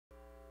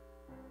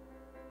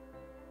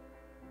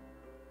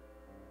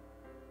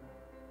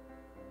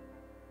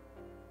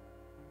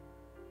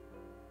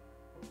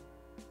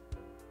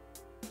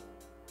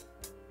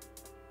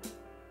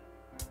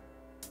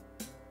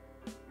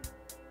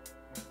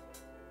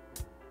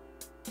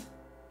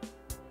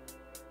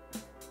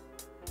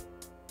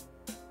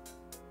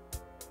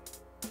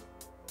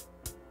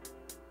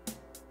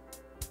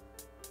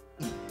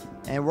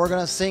and we're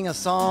going to sing a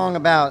song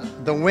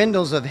about the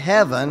windows of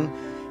heaven,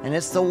 and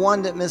it's the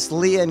one that Miss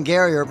Leah and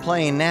Gary are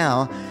playing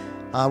now.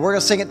 We're going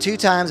to sing it 2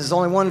 times. It's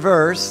only 1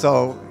 verse,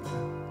 so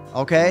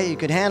okay, you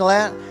can handle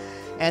that.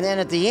 And then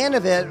at the end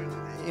of it,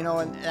 you know,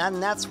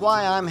 and that's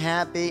why I'm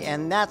happy,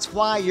 and that's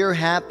why you're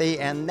happy,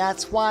 and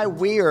that's why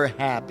we're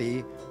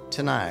happy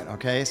tonight.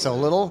 Okay, so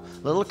little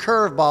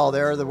curveball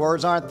there. The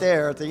words aren't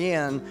there at the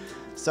end,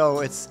 so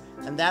it's,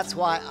 and that's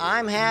why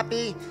I'm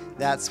happy,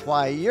 that's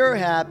why you're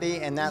happy,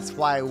 and that's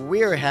why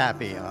we're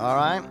happy. All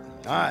right.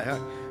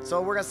 So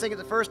we're gonna sing it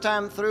the first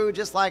time through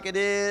just like it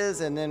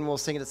is, and then we'll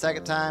sing it the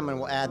second time, and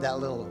we'll add that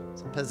little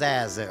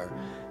pizzazz there.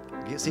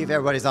 See if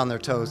everybody's on their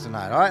toes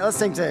tonight. All right, let's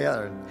sing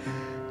together.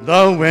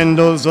 The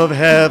windows of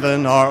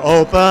heaven are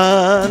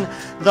open,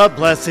 the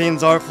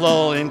blessings are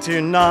flowing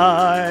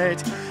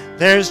tonight.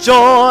 There's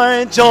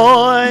joy,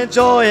 joy,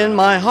 joy in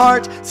my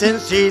heart,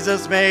 since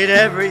Jesus made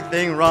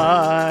everything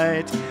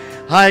right.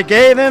 I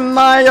gave him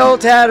my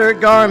old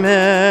tattered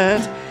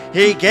garment,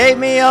 he gave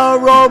me a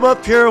robe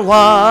of pure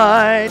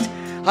white.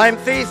 I'm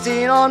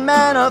feasting on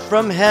manna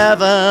from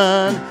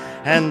heaven,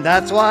 and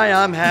that's why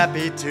I'm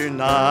happy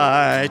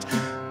tonight.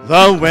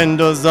 The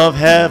windows of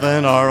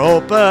heaven are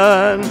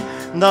open,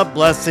 the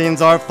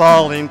blessings are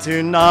falling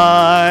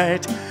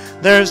tonight.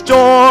 There's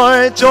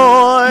joy,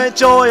 joy,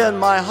 joy in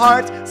my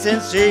heart,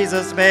 since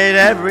Jesus made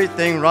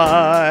everything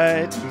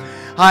right.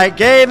 I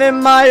gave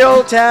him my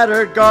old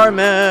tattered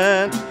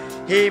garment,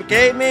 he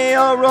gave me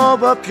a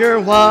robe of pure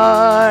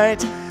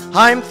white.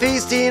 I'm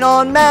feasting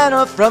on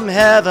manna from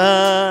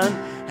heaven,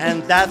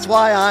 and that's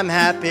why I'm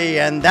happy,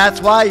 and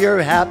that's why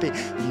you're happy,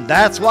 and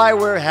that's why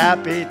we're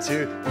happy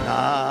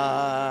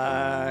tonight.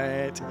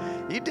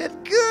 You did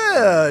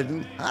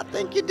good. I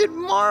think you did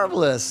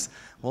marvelous.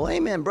 Well,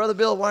 amen. Brother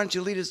Bill, why don't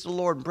you lead us to the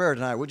Lord in prayer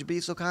tonight? Would you be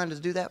so kind as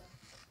to do that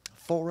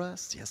for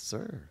us? Yes,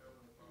 sir.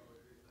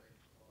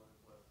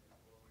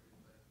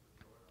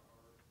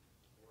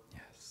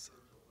 Yes.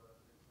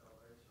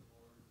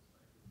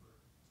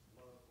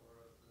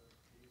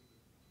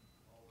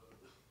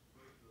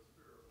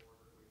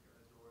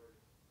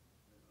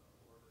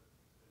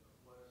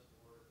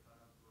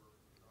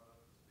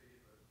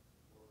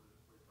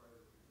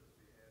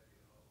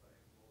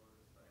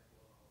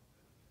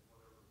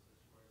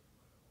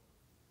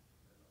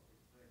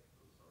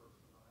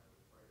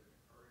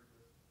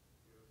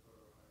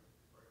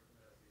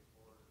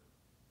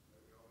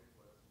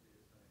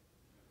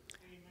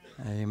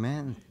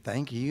 Amen.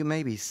 Thank you. You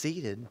may be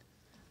seated.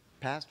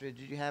 Pastor,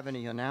 did you have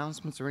any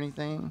announcements or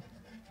anything?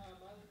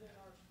 Other than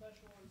our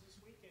special ones this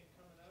weekend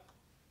coming up.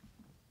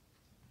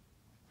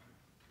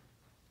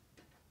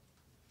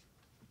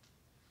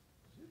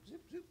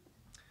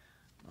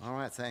 All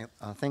right.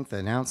 I think the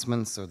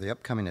announcements or the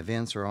upcoming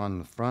events are on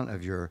the front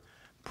of your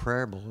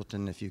prayer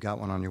bulletin if you got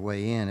one on your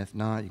way in. If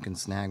not, you can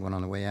snag one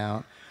on the way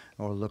out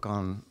or look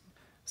on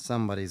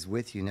somebody's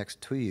with you next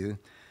to you.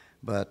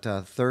 But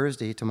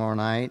Thursday, tomorrow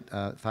night,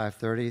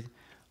 5:30,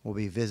 will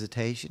be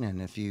visitation.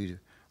 And if you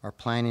are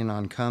planning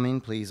on coming,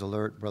 please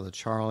alert Brother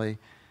Charlie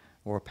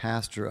or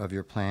pastor of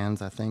your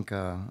plans. I think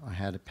I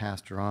had a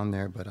pastor on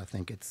there, but I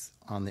think it's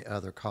on the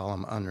other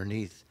column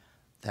underneath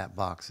that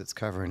box that's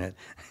covering it,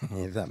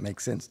 if that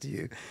makes sense to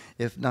you.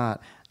 If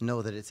not,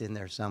 know that it's in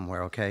there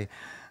somewhere, okay?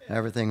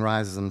 Everything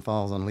rises and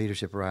falls on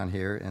leadership around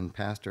here, and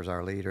pastor's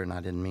our leader, and I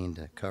didn't mean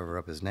to cover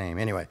up his name.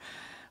 Anyway.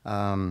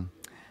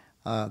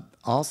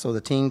 Also, the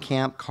teen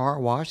camp car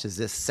wash is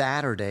this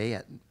Saturday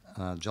at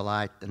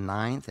July the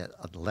 9th at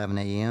 11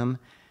 a.m.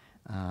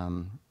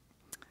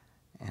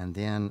 And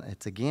then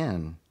it's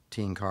again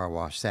teen car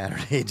wash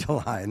Saturday,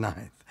 July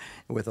 9th,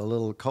 with a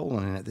little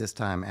colon in it this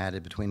time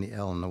added between the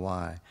L and the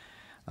Y.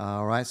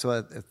 All right, so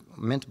I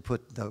meant to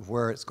put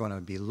where it's going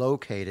to be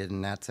located,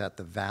 and that's at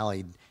the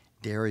Valley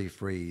Dairy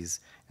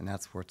Freeze, and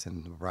that's where it's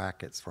in the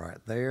brackets right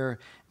there.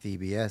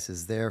 VBS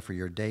is there for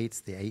your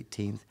dates, the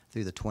 18th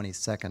through the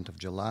 22nd of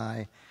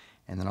July,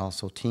 and then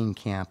also Teen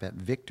Camp at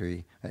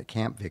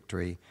Camp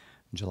Victory,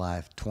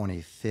 July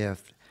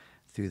 25th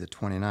through the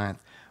 29th.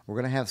 We're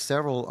going to have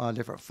several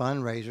different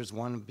fundraisers,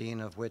 one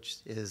being of which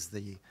is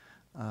the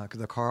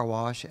car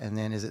wash, and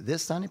then is it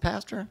this Sunday,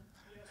 Pastor?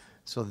 Yes.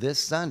 So this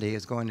Sunday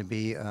is going to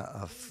be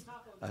a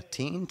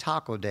Teen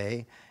Taco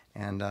Day,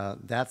 and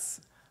that's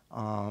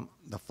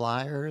the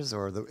flyers,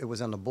 or it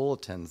was on the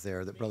bulletins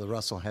there that Brother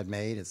Russell had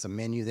made. It's a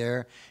menu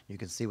there. You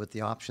can see what the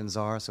options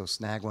are, so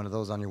snag one of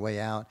those on your way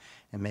out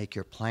and make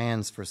your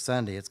plans for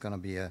Sunday. It's going to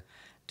be a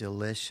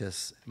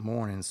delicious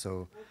morning.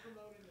 So, We're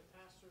promoting the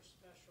pastor's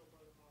special,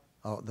 Brother Mark.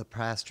 oh, the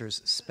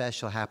pastor's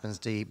special happens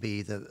to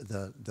be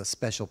the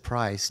special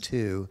price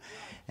too,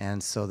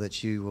 and so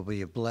that you will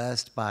be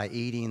blessed by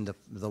eating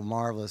the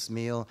marvelous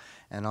meal,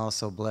 and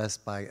also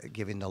blessed by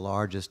giving the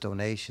largest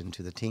donation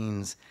to the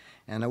teens.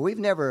 And we've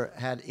never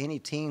had any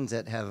teens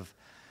that have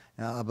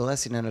a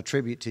blessing and a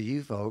tribute to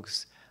you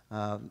folks.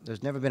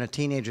 There's never been a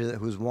teenager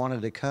who's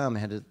wanted to come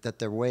that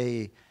their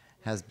way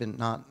has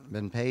not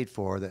been paid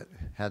for, that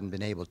hadn't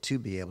been able to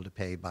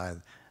pay by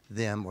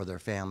them or their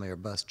family or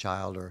bus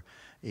child or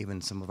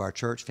even some of our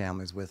church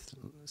families with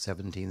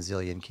 17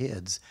 zillion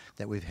kids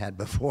that we've had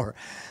before.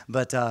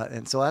 But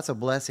and so that's a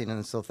blessing,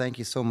 and so thank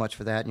you so much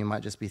for that. And you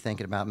might just be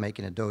thinking about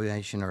making a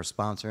donation or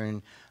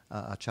sponsoring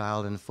a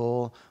child in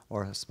full,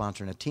 or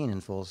sponsoring a teen in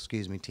full,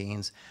 excuse me,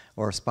 teens,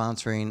 or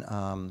sponsoring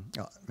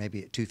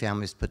maybe two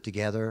families put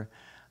together,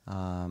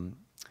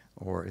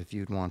 or if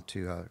you'd want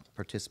to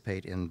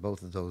participate in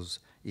both of those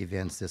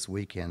events this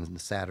weekend, the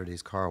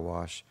Saturday's car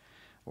wash,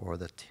 or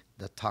the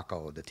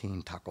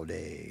teen taco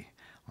day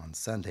on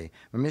Sunday.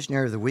 Our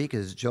missionary of the week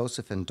is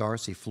Joseph and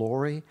Darcy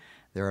Flory.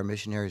 They're our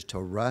missionaries to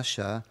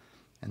Russia,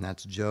 and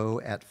that's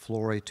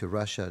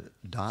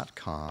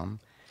joe@florytorussia.com.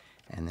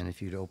 And then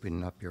if you'd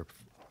open up your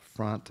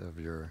front of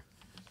your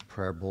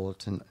prayer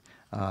bulletin,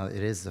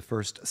 it is the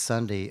first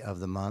Sunday of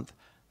the month,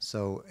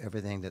 so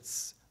everything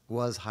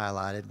was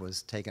highlighted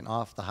was taken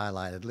off the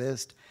highlighted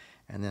list,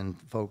 and then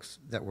folks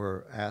that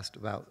were asked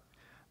about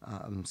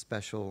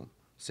special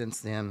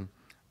since then,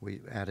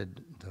 we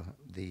added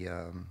the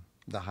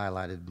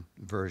highlighted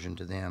version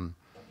to them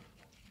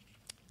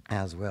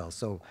as well.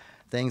 So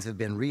things have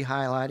been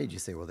re-highlighted. You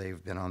say, well,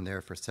 they've been on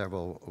there for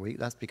several weeks.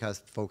 That's because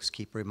folks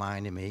keep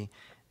reminding me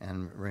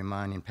and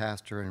reminding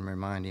Pastor and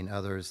reminding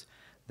others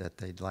that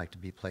they'd like to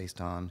be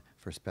placed on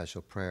for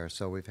special prayer.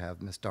 So we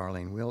have Miss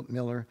Darlene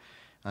Miller.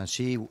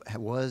 She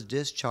was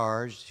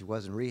discharged. She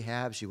was in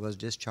rehab. She was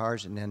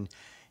discharged, and then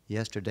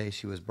yesterday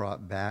she was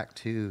brought back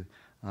to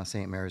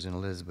St. Mary's in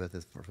Elizabeth,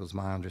 as was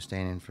my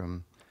understanding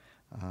from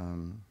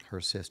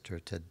her sister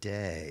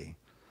today.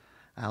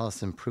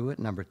 Allison Pruitt,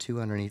 number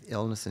 2 underneath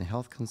illness and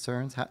health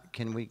concerns.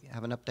 Can we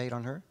have an update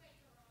on her?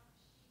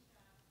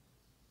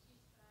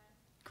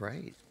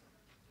 Great.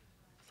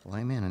 Well,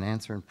 amen. An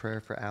answer in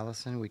prayer for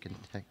Allison. We can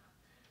take.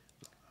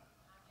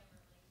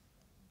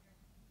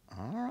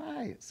 All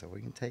right. So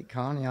we can take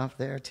Connie off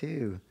there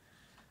too.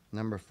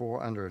 Number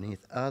 4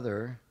 underneath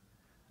other.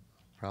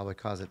 Probably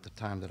because at the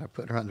time that I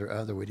put her under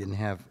other, we didn't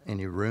have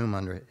any room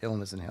under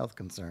illness and health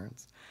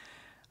concerns.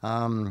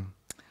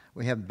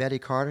 We have Betty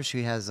Carter.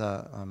 She has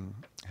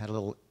had a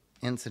little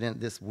incident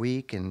this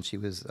week, and she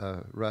was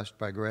rushed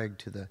by Greg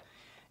to the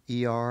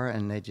ER,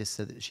 and they just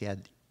said that she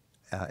had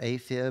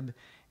AFib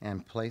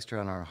and placed her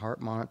on our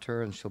heart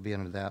monitor, and she'll be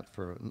under that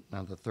for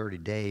another 30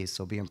 days.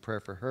 So be in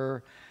prayer for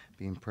her,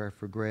 be in prayer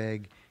for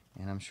Greg,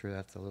 and I'm sure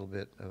that's a little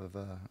bit of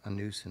a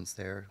nuisance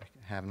there,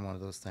 having one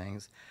of those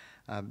things.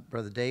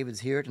 Brother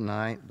David's here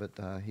tonight, but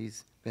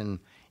he's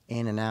been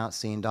in and out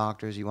seeing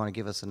doctors. You want to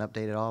give us an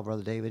update at all?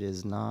 Brother David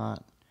is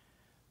not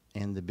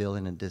in the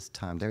building at this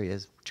time. There he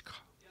is.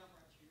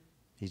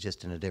 He's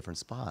just in a different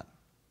spot.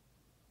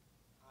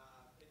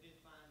 They did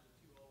find the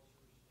 2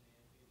 ulcers and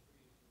being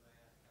treated for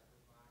that. Got to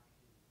go back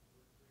in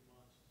 3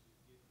 months to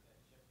get that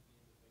checked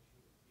again to make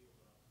sure it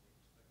healed up. They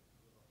expect it to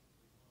heal up in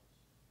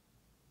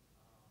 3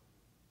 months.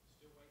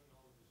 Still waiting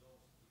on the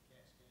results of the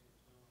CAT scan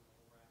that's done on the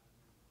whole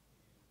abdomen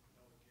and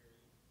pelvic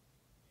area.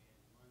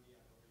 And Monday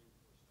I go in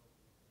for a scope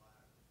of the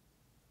bladder.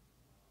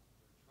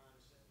 They're trying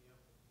to set me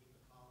up with a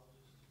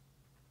hematologist and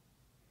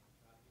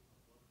try to get my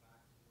blood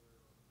back to where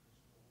it's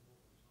normal or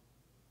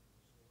something of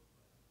the sort,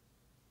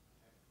 but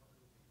I haven't heard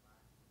anything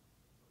back from them.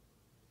 Hopefully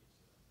they get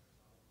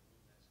set up there, so I don't know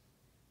when that's going to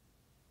be.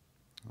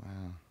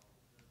 Wow.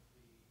 The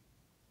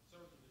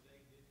surgeon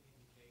today did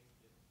indicate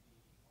that the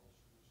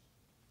ulcers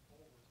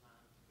over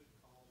time could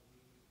cause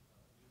anemia,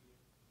 but he did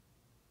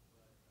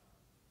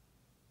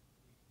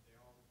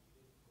go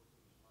through his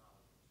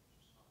mild ulcers.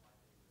 It's not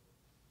like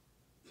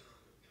they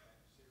were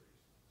that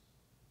serious ones.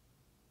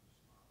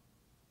 Just mild.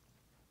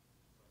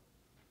 So,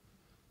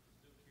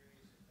 still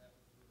curious if that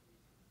was really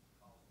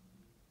causing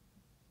the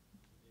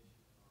condition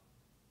or not.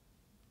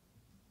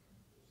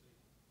 We'll see.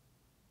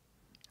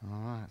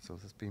 All right, so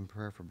let's be in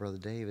prayer for Brother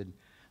David.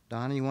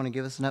 Donna, you want to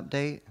give us an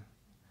update?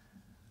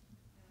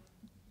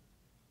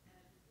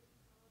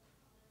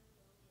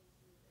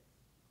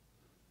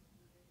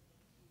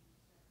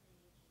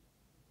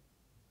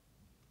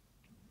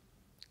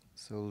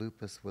 So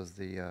lupus was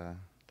the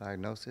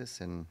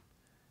diagnosis, and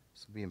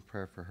so be in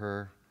prayer for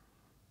her.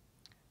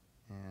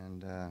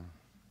 And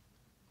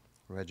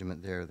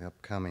regiment there, the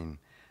upcoming.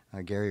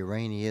 Gary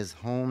Rainey is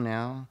home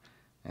now,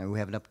 and we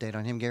have an update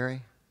on him,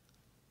 Gary?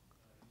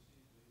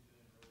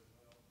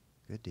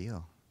 Good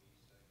deal.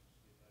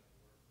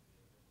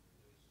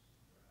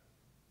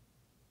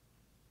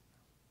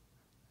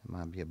 It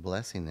might be a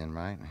blessing then,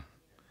 right?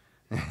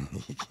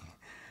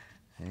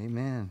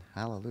 Amen.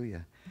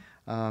 Hallelujah.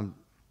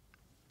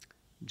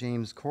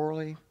 James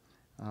Corley,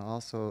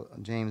 also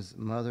James'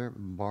 mother,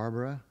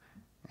 Barbara,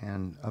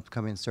 and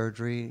upcoming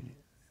surgery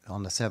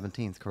on the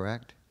 17th,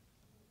 correct? She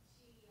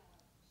goes in on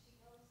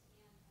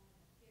the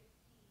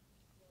 15th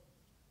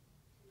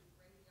to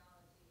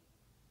radiology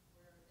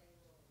where they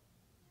will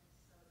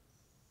insert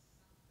something.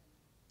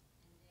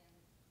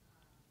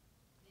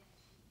 And then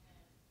she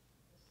has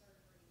the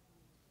surgery on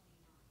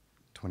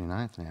the 29th.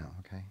 29th now,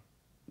 okay.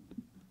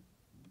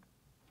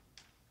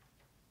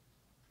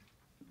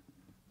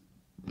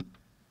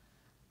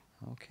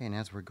 Okay, and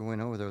as we're going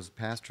over those,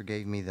 Pastor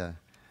gave me the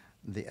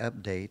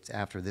updates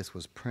after this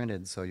was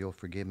printed, so you'll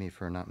forgive me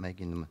for not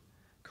making them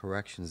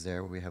corrections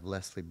there. We have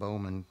Leslie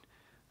Bowman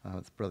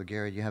with Brother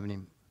Gary. Do you have any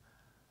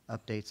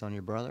updates on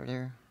your brother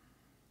there?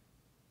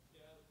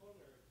 Yeah, the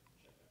preliminary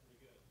checked out pretty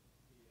good.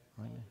 He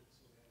had Oh, yeah. COVID,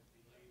 so we had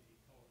delayed the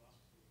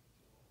colonoscopy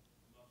until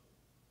a month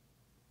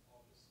from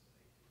August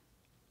 18th.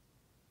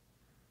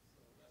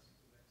 So that's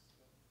the next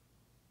step.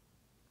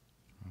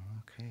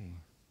 Okay.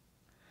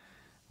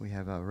 We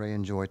have Ray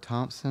and Joy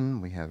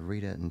Thompson. We have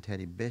Rita and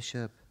Teddy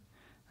Bishop,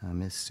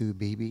 Miss Sue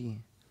Beebe,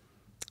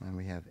 and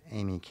we have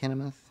Amy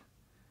Kinnemeth.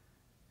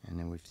 And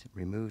then we've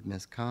removed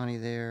Miss Connie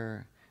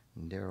there,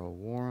 and Daryl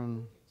Warren.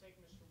 We can take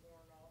Mr.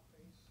 Warren off,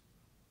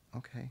 he's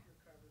Okay.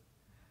 recovered.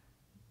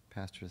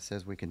 Pastor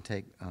says we can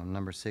take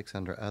number 6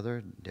 under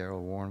other.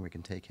 Daryl Warren, we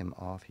can take him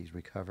off. He's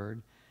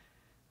recovered.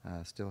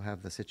 Still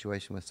have the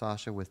situation with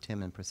Sasha, with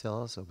Tim and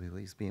Priscilla, so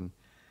please be in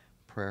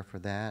prayer for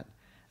that.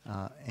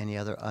 Any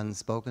other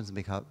unspokens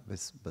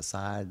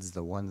besides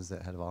the ones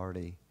that have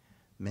already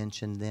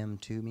mentioned them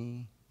to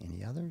me?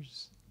 Any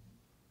others?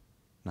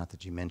 Not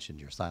that you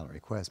mentioned your silent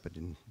request, but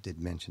did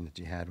mention that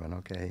you had one.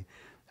 Okay.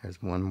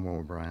 There's one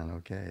more, Brian.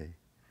 Okay.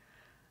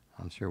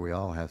 I'm sure we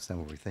all have some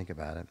when we think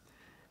about it.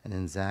 And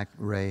then Zach,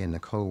 Ray, and the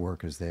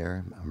co-workers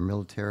there, our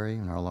military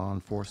and our law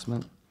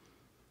enforcement.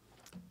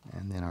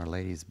 And then our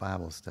ladies'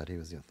 Bible study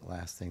was the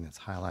last thing that's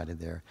highlighted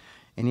there.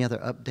 Any other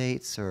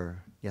updates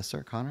or, yes,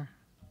 sir, Connor?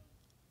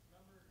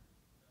 Remember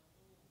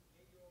the little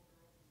 8-year-old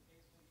girl from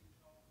Gainesville,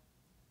 Utah?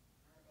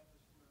 I heard about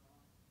this from her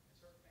mom. It's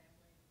her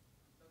family.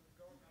 The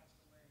girl passed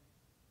away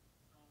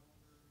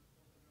over the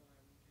July weekend.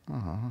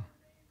 Uh-huh.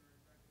 Her name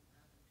or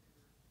exactly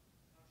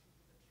what happened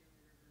to her.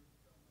 She's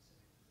with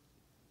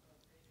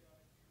the cheerleader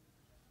group,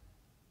 Pacific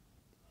Patriotic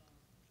Cheerleaders, I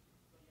think.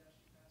 But yeah,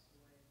 she passed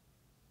away. I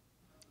don't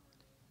know her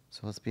name.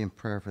 So let's be in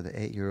prayer for the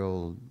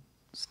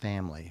 8-year-old's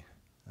family.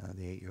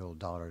 The 8-year-old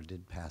daughter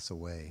did pass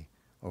away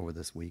over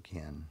this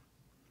weekend.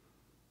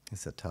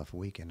 It's a tough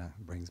weekend. It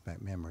brings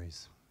back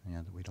memories,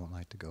 that we don't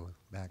like to go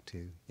back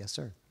to. Yes,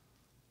 sir.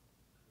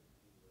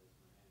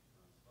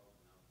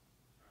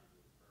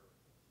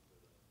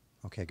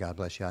 Okay, God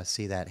bless you. I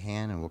see that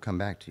hand, and we'll come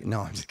back to you. No,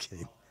 I'm just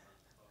kidding.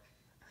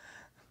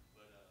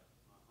 But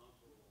my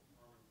uncle,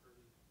 Harmon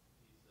Purdy,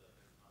 he's been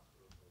in the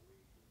hospital for a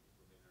week,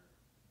 and he's been there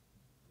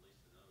at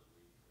least another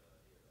week. He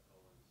had a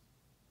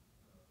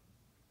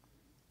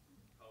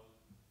Owens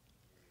colon,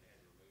 and they had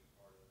to remove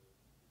part of it,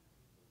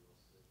 and he's been real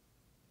sick in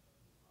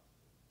the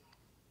hospital.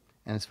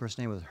 And his first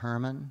name was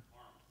Herman?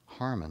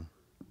 Harmon.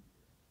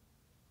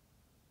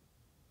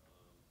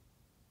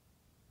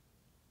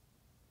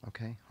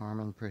 Okay,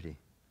 Harmon Pretty.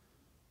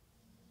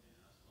 And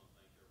I just want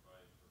to thank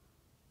everybody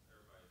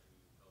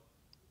who helped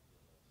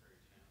with Terry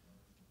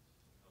Chandler,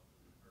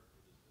 helping her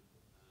through this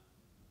difficult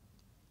time.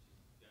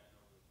 She's gotten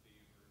over the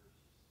fever. She's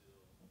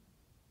still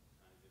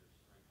trying to get her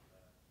strength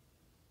back.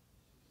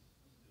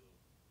 She's still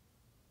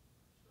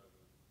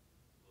struggling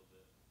a little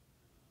bit.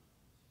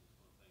 And just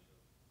want to thank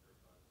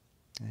everybody.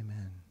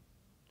 Amen.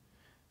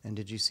 And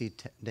did you see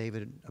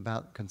David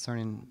about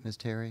concerning Miss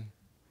Terry?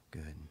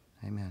 Good.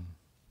 Amen.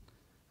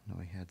 I know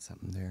we had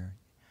something there.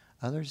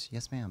 Others?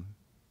 Yes, ma'am.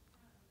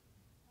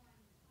 On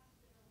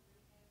hospital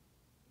rehab, you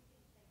can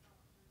take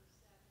off number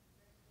 7,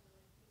 Rick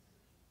Fuller, he's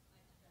doing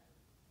much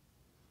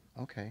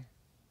better. Okay.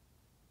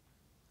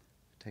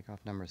 Take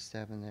off number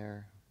 7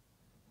 there.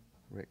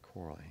 Rick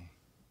Corley.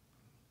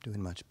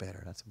 Doing much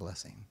better. That's a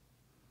blessing.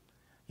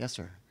 Yes,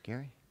 sir.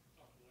 Gary?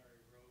 Talked to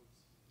Larry Rhodes,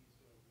 he's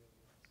doing good.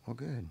 Well,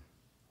 good.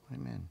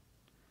 Amen.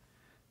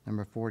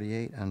 Number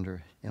 48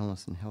 under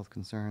illness and health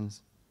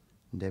concerns.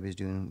 Debbie's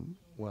doing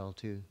well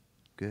too.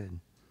 Good.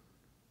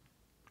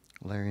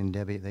 Larry and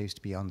Debbie, they used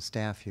to be on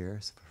staff here.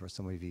 So for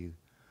some of you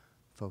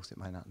folks that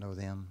might not know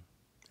them.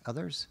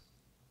 Others?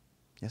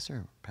 Yes,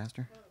 sir.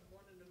 Pastor?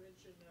 Wanted to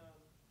mention,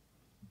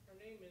 her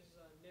name is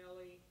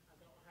Nellie. I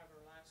don't have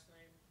her last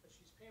name, but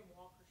she's Pam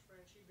Walker's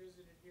friend. She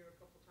visited here a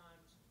couple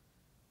times.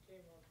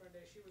 Came on friend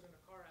day. She was in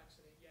a car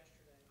accident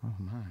yesterday. Oh,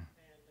 my.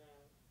 And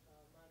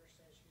I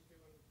understand she's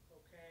doing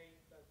okay,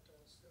 but still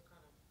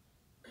kind of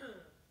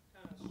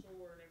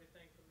sore and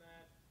everything from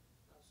that.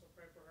 So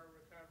pray for her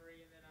recovery.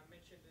 And then I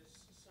mentioned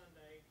this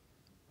Sunday,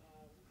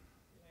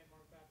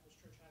 Landmark Baptist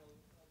Church had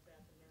a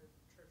death in their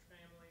church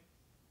family,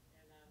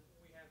 and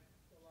we have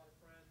a lot of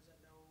friends that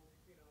know,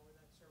 in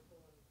that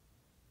circle. And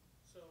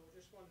so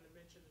just wanted to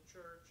mention the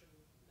church and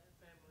that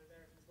family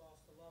there who's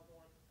lost a loved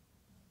one.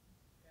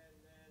 And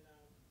then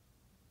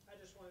I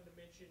just wanted to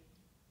mention,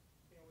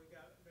 we've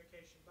got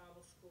Vacation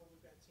Bible School,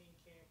 we've got Teen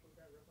Camp, we've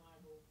got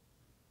Revival,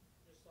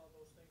 just all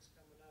those things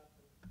coming up.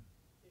 And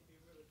it'd be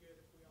really good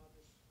if we all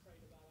just prayed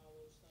about all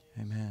those things.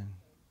 Amen.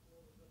 The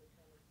Lord would really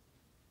come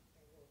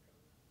and work on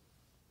that.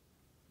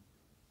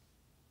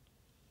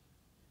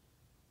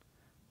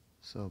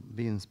 So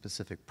be in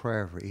specific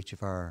prayer for each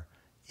of our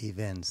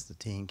events, the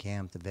teen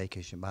camp, the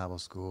Vacation Bible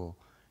School,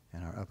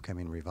 and our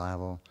upcoming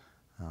revival.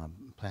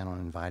 Plan on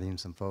inviting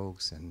some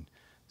folks, and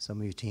some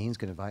of you teens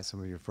could invite some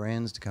of your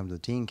friends to come to the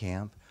teen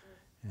camp,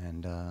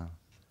 and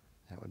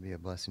that would be a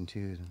blessing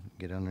too, to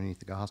get underneath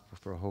the gospel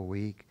for a whole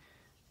week,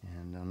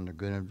 and under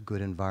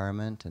good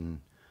environment and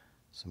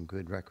some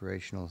good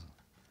recreational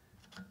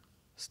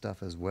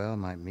stuff as well.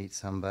 Might meet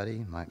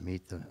somebody, might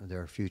meet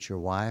their future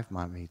wife,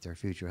 might meet their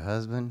future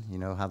husband. You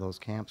know how those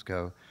camps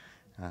go.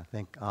 I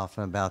think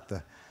often about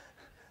the.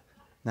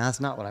 Now, that's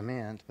not what I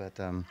meant, but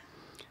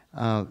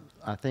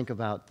I think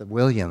about the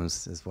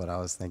Williams is what I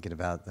was thinking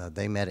about.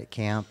 They met at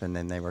camp, and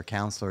then they were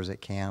counselors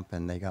at camp,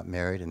 and they got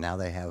married, and now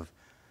they have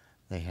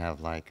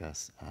like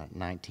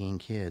 19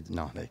 kids.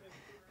 No,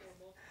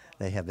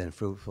 they have been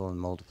fruitful and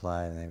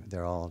multiplied, and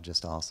they're all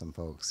just awesome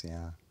folks.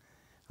 Yeah.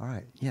 All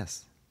right.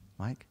 Yes,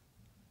 Mike.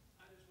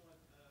 I just want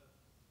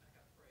I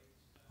got praise.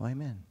 Well,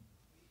 amen.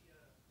 We,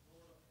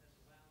 Lord has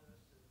allowed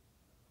us to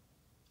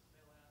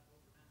mail out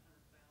over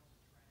 900,000 tracts.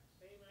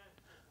 Amen.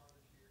 So far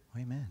this year.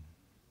 Amen.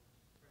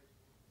 Praise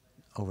the Lord for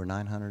that. Over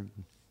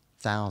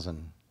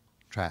 900,000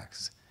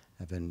 tracts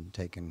have been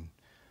taken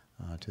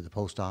to the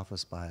post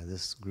office by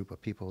this group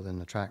of people in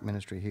the tract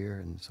ministry here,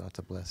 and so that's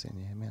a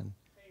blessing. Amen.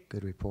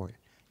 Good report.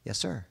 Yes,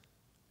 sir.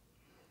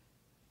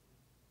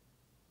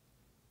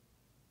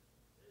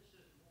 This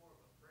is more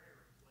of a prayer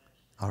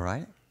request. All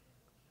right.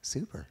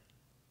 Super.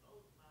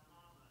 Both my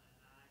mama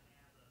and I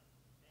have a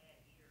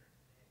bad ear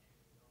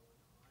infection going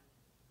on,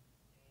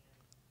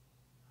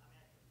 and I'm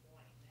at the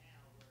point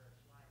now where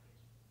it's like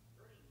it's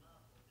pretty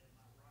muffled in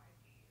my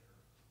right ear.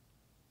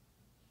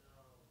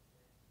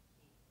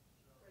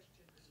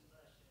 Keep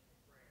us in your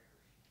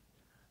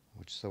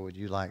prayers. So would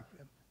you like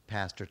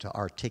Pastor to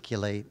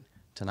articulate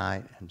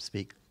tonight and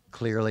speak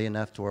clearly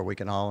enough to where we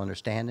can all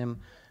understand him?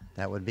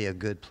 That would be a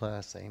good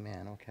plus.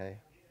 Amen. Okay.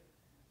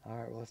 All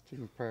right. Well, let's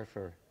do a prayer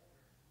for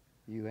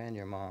you and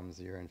your mom's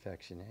ear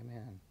infection.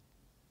 Amen.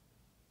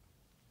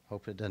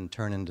 Hope it doesn't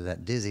turn into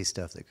that dizzy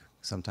stuff that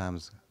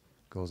sometimes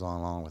goes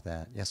on along with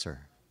that. Yes, sir.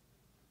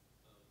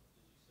 Did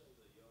you say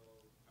the yellow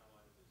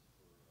highlighted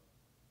is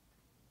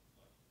for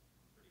like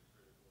pretty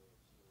critical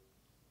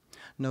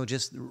service? No,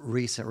 just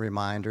recent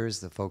reminders,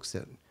 the folks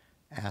that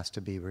asked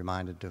to be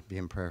reminded to be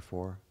in prayer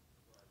for. Right.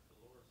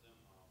 Dolores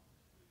Imhoff,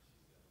 she's got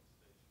a stage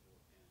 4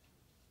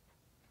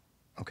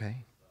 cancer.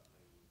 Okay. Thought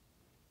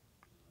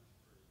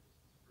maybe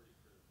it's pretty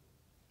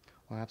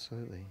critical. Well,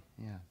 absolutely.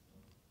 Yeah.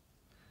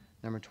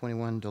 Number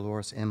 21,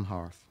 Dolores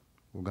Imhoff.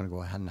 We're going to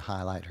go ahead and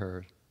highlight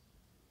her.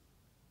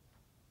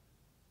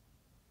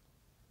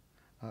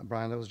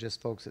 Brian, those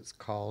just folks that's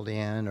called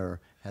in or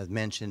has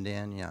mentioned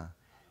in, yeah.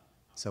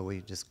 So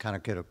we just kind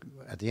of get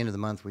at the end of the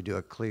month, we do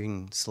a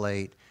clean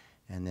slate,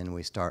 and then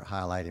we start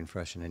highlighting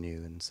fresh and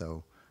anew. And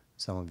so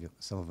some of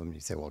them,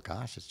 you say, well,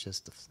 gosh, it's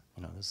just, this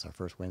is our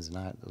first Wednesday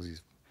night.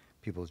 Those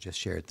people just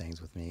shared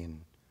things with me.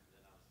 And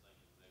Then I was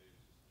thinking maybe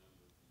it was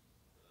just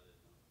numbers, but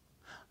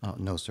I didn't know.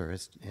 no, sir,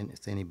 it's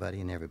anybody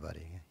and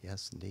everybody.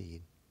 Yes,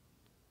 indeed.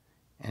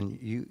 And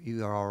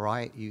you are all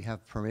right. You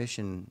have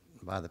permission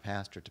by the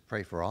pastor to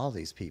pray for all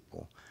these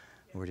people.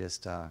 We're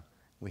just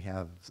we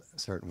have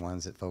certain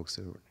ones that folks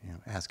are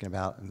asking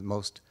about. And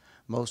most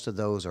of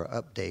those are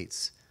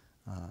updates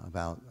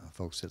about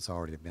folks that's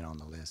already been on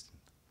the list.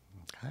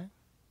 Okay.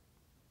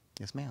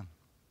 Yes, ma'am.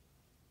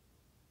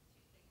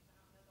 Two things, I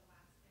don't know the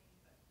last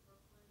name, but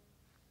Brooklyn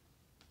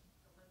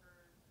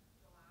delivered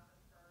July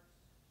the 1st.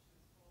 She was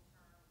full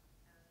term,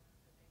 and the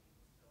baby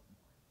was stillborn.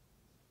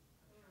 So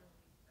trying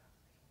to think about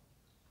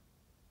family. And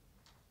then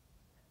the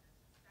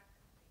second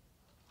thing,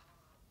 her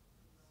mom,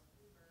 Lilo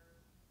Hoover,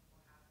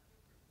 will have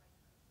hip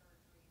replacement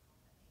surgery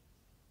on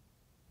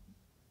the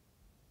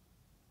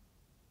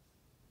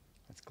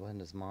 18th. That's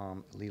Glenda's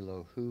mom,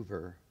 Lilo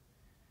Hoover.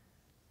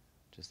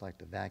 Just like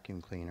the vacuum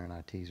cleaner, and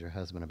I tease her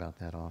husband about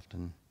that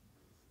often.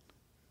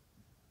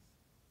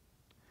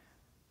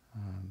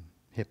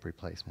 Hip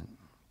replacement.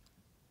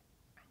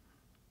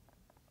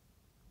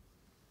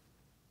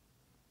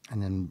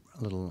 And then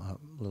little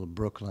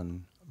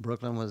Brooklyn.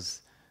 Brooklyn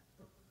was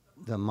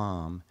the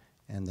mom,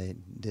 and they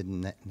did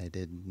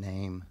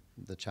name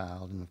the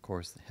child, and of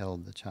course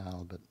held the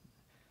child, but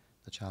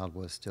the child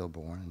was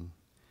stillborn,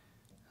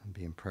 and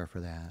be in prayer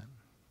for that.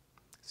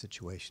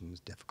 Situation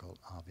is difficult,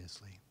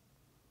 obviously.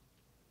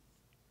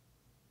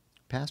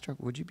 Pastor,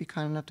 would you be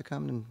kind enough to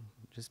come and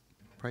just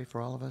pray for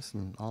all of us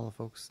and all the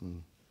folks,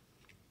 and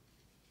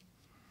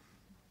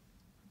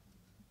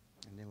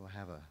then we'll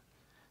have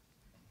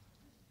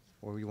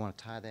or you want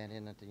to tie that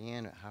in at the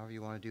end, however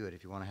you want to do it.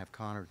 If you want to have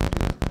Connor do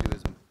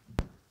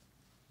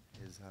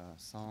his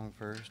song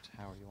first,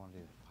 however you want to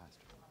do it,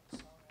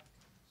 Pastor.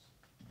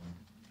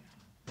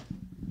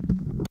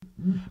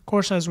 Of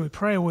course, as we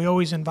pray, we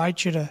always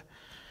invite you to,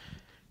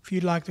 if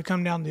you'd like to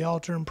come down to the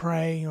altar and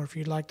pray, or if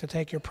you'd like to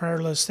take your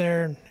prayer list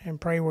there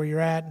and pray where you're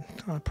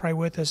at, pray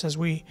with us as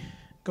we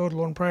go to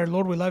Lord in prayer.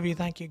 Lord, we love you.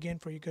 Thank you again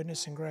for your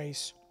goodness and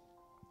grace.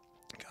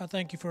 God,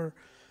 thank you for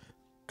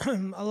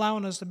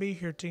allowing us to be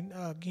here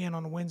again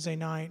on a Wednesday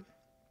night.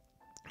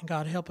 And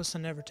God, help us to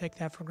never take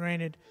that for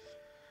granted.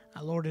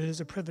 Lord, it is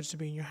a privilege to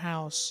be in your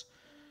house.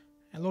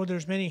 And Lord,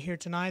 there's many here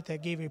tonight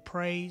that gave you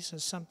praise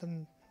as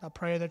something, a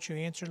prayer that you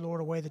answered, Lord,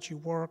 a way that you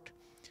worked.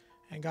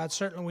 And God,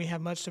 certainly we have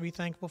much to be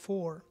thankful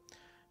for.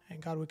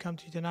 And God, we come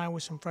to you tonight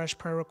with some fresh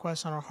prayer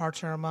requests on our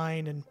hearts and our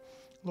mind. And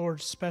Lord,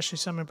 especially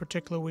some in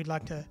particular we'd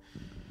like to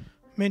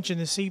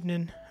mentioned this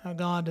evening,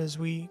 God, as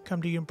we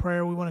come to you in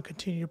prayer, we want to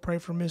continue to pray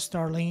for Miss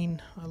Darlene,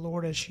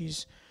 Lord, as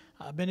she's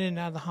been in and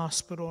out of the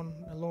hospital.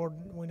 And Lord,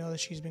 we know that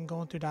she's been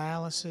going through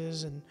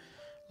dialysis and,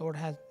 Lord,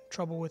 had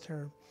trouble with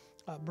her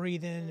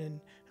breathing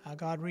and,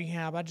 God,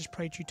 rehab. I just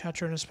pray that you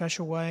touch her in a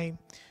special way.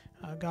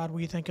 God,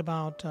 we think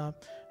about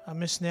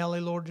Miss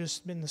Nellie, Lord,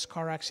 just been in this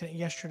car accident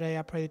yesterday.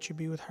 I pray that you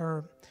be with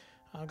her,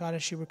 God,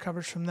 as she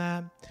recovers from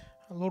that.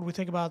 Lord, we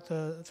think about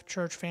the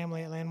church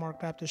family at Landmark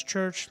Baptist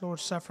Church, Lord,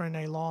 suffering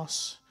a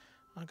loss,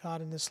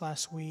 God, in this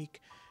last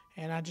week.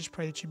 And I just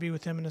pray that you be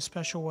with them in a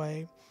special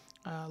way.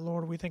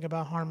 Lord, we think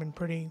about Harmon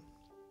Pretty,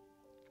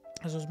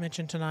 as was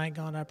mentioned tonight.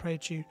 God, I pray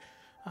that you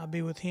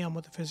be with him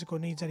with the physical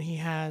needs that he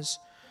has.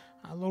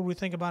 Lord, we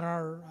think about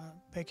our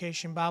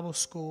Vacation Bible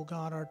School,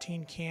 God, our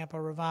teen camp,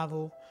 our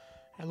revival.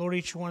 And Lord,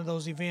 each one of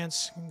those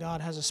events,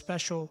 God, has a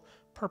special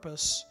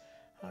purpose.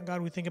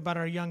 God, we think about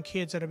our young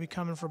kids that will be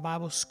coming for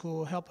Bible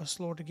school. Help us,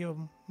 Lord, to give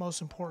them,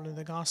 most importantly,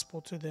 the gospel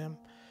to them.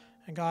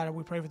 And God,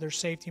 we pray for their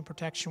safety and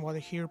protection while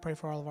they're here. Pray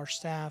for all of our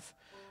staff.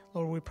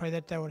 Lord, we pray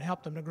that would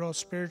help them to grow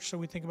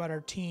spiritually. We think about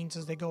our teens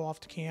as they go off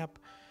to camp.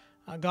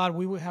 God,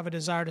 we would have a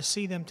desire to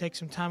see them take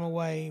some time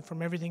away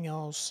from everything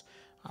else.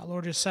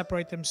 Lord, just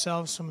separate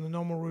themselves from the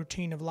normal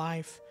routine of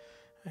life.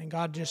 And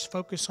God, just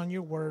focus on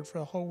your word for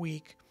the whole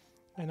week.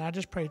 And I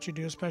just pray that you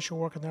do a special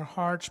work in their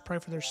hearts. Pray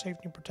for their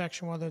safety and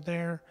protection while they're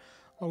there.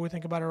 Lord, we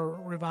think about our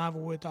revival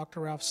with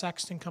Dr. Ralph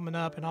Saxton coming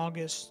up in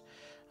August.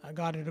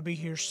 God, it'll be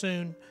here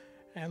soon.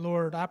 And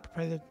Lord, I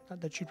pray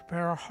that you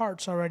prepare our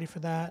hearts already for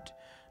that.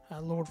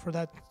 Lord, for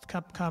that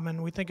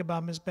coming. We think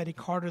about Miss Betty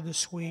Carter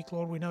this week.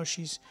 Lord, we know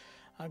she's,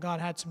 God,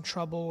 had some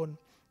trouble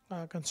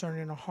and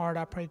concerning her heart.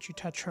 I pray that you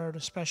touch her in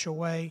a special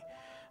way.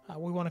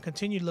 We want to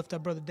continue to lift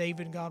up Brother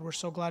David. God, we're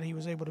so glad he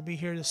was able to be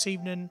here this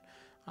evening.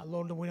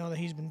 Lord, we know that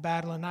he's been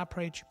battling. I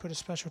pray that you put a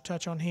special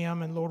touch on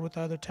him. And Lord, with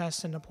the other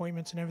tests and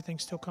appointments and everything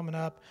still coming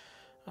up,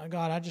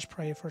 God, I just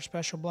pray for a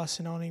special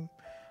blessing on him.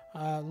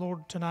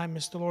 Lord, tonight,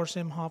 Miss Dolores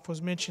Imhoff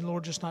was mentioned,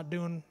 Lord, just not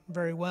doing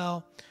very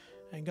well.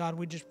 And God,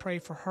 we just pray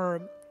for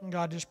her.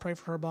 God, just pray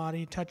for her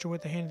body. Touch her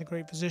with the hand of the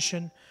great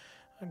physician.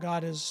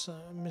 God, as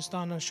Miss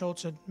Donna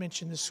Schultz had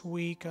mentioned this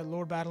week,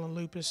 Lord, battling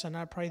lupus, and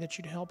I pray that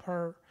you'd help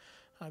her.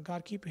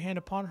 God, keep your hand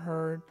upon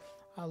her,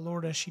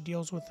 Lord, as she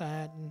deals with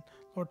that. And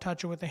Lord,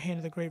 touch her with the hand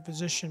of the great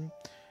physician.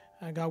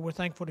 God, we're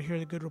thankful to hear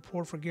the good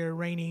report for Gary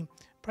Rainey.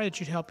 Pray that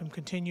you'd help him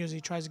continue as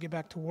he tries to get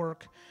back to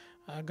work.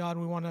 God,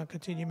 we want to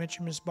continue to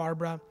mention Miss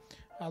Barbara.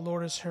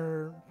 Lord, as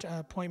her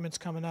appointments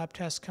coming up,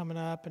 tests coming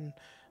up, and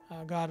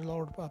God,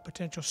 Lord,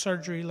 potential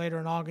surgery later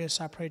in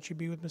August. I pray that you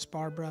be with Miss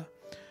Barbara.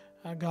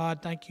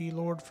 God, thank you,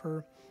 Lord,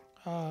 for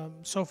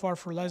so far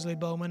for Leslie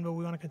Bowman, but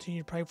we want to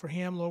continue to pray for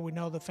him. Lord, we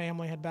know the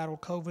family had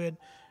battled COVID,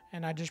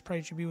 and I just pray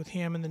that you be with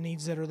him and the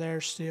needs that are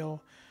there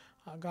still.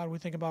 God, we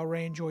think about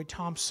Ray and Joy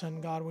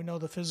Thompson. God, we know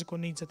the physical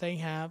needs that they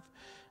have.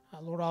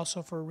 Lord,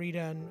 also for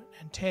Rita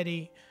and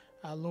Teddy,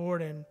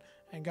 Lord, and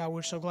God,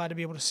 we're so glad to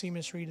be able to see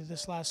Miss Rita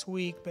this last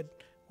week,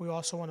 but we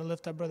also want to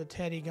lift up Brother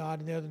Teddy, God,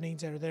 and the other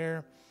needs that are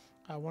there.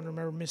 I want to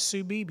remember Miss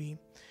Sue Beebe,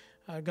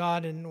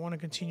 God, and want to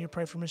continue to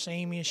pray for Miss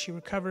Amy as she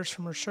recovers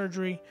from her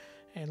surgery,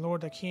 and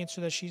Lord, the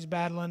cancer that she's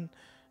battling.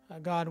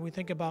 God, we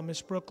think about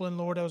Miss Brooklyn,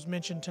 Lord, that was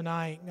mentioned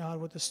tonight,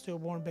 God, with the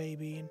stillborn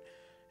baby,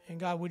 and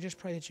God, we just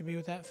pray that you be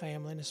with that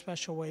family in a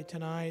special way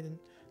tonight, and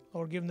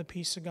Lord, give them the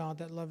peace of God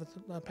that loveth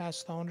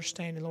passeth all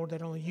understanding, Lord,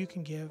 that only you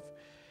can give.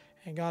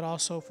 And God,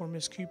 also for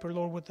Miss Cooper,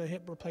 Lord, with the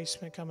hip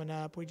replacement coming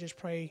up, we just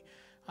pray,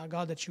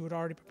 God, that you would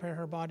already prepare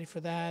her body for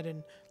that,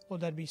 and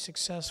Lord, that'd be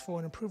successful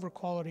and improve her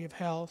quality of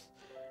health,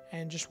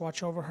 and just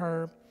watch over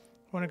her.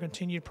 I want to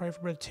continue to pray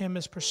for Brother Tim,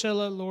 Miss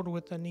Priscilla, Lord,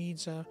 with the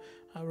needs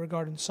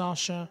regarding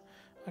Sasha.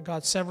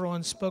 God, several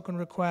unspoken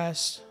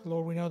requests.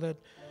 Lord, we know that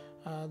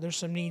there's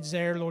some needs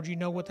there. Lord, you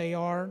know what they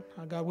are.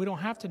 God, we don't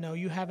have to know.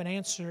 You have an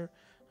answer.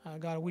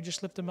 God, we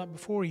just lift them up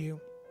before you.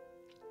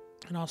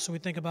 And also we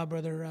think about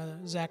Brother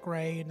Zach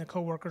Ray and the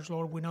co-workers,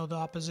 Lord. We know the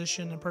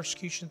opposition and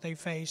persecution that they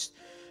faced,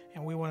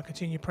 and we want to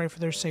continue to pray for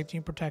their safety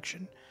and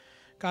protection.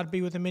 God,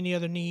 be with the many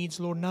other needs,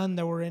 Lord, none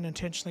that were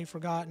intentionally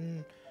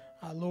forgotten,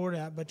 Lord,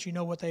 but you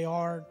know what they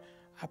are.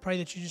 I pray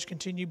that you just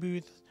continue to be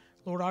with,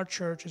 Lord, our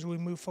church as we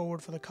move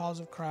forward for the cause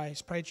of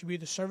Christ. Pray that you be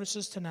with the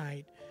services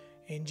tonight.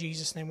 In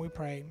Jesus' name we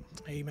pray.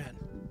 Amen.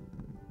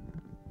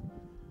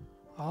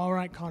 All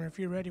right, Connor, if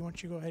you're ready, why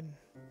don't you go ahead and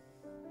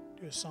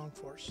do a song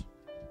for us.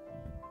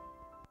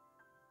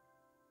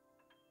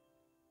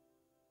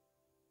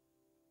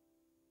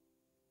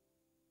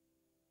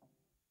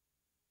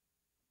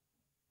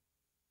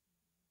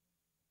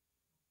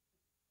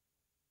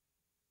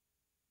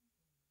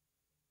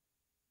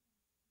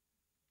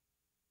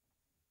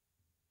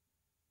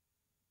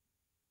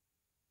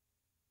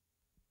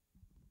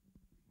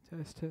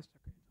 Test, test.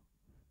 Okay.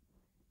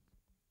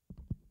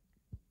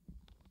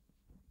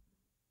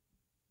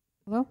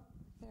 Hello?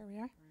 There we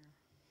are.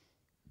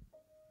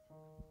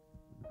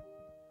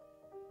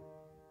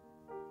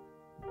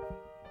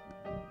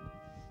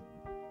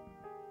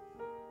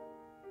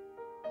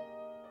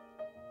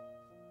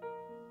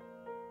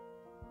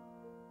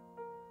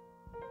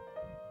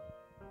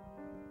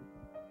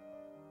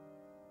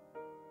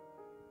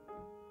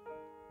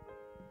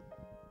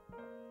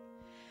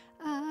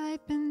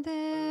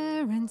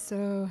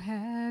 so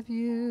have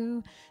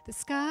you. The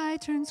sky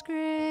turns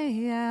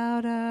gray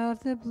out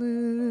of the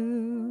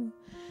blue,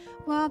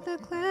 while the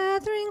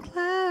gathering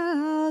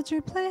clouds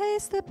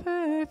replace the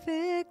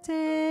perfect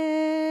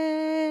day.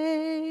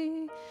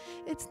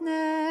 It's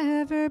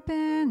never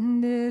been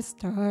this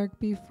dark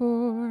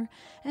before,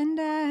 and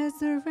as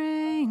the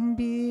rain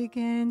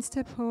begins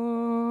to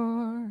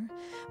pour,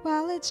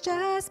 while it's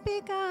just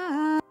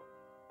begun,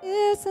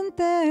 isn't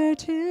there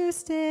to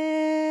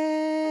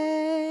stay?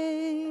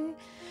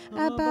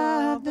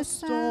 Above the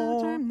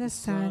storm, the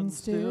sun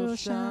still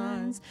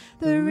shines,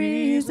 the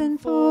reason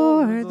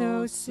for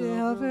those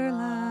silver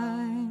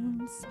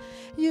lines.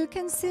 You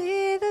can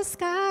see the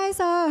skies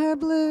are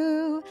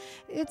blue,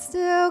 it's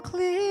still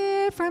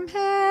clear from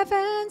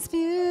heaven's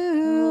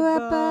view.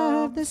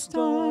 Above the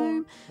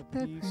storm,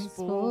 the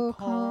peaceful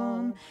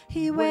calm,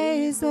 he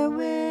weighs the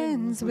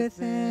winds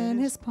within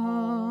his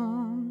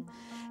palm.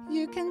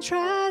 You can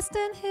trust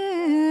in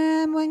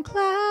him when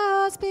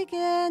clouds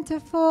begin to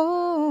form,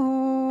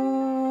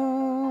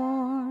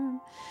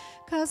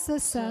 'cause the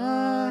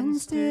sun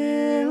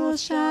still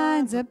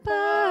shines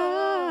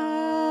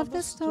above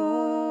the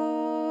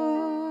storm.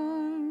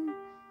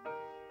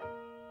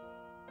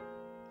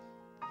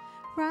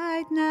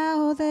 Right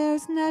now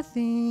there's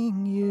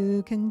nothing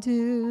you can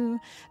do.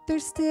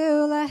 There's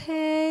still a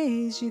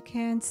haze you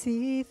can't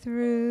see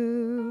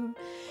through,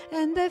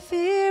 and the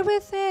fear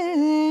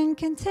within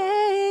can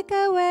take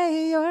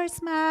away your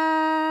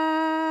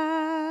smile.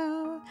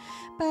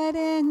 But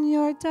in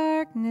your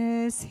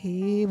darkness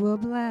he will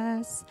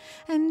bless,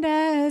 and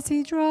as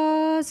he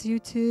draws you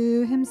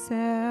to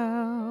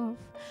himself,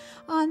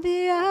 on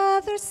the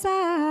other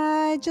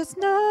side, just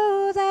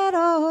know that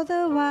all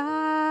the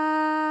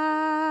while,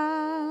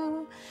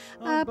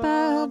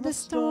 above the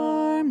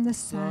storm, the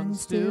sun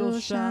still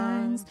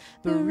shines,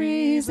 the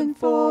reason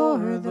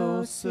for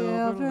those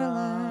silver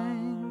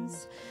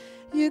lines.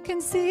 You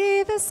can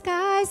see the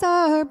skies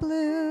are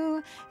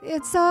blue,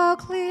 it's all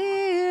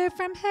clear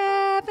from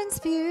heaven's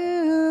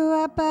view.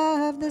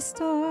 Above the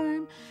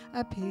storm,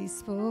 a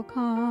peaceful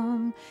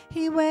calm,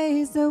 he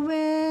weighs the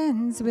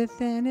winds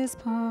within his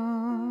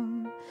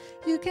palm.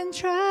 You can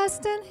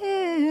trust in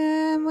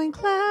him when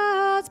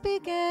clouds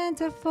begin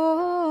to form,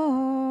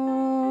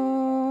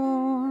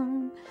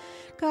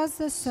 'cause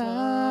the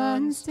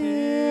sun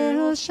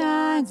still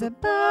shines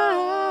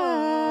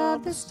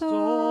above the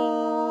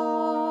storm.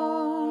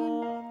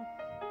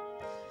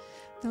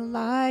 The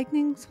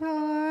lightning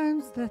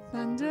storms, the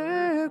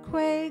thunder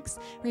quakes,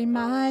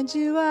 remind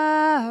you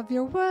of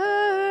your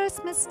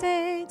worst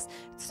mistakes.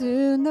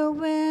 Soon the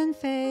wind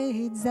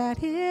fades at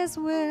his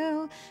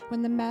will,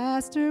 when the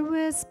master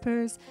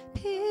whispers,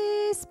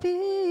 peace,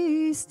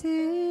 be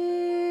still.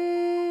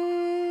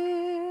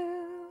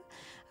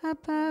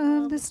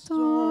 Above the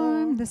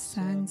storm, the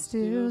sun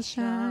still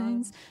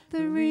shines,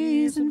 the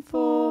reason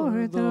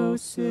for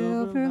those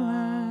silver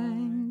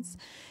lines.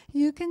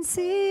 You can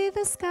see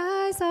the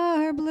skies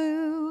are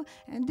blue,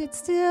 and it's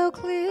still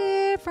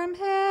clear from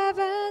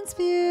heaven's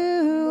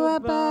view.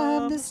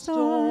 Above the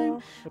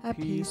storm, a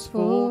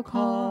peaceful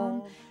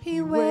calm,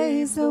 he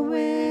weighs the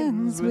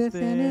winds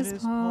within his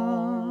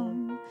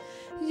palm.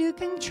 You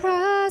can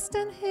trust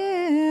in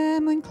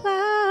him when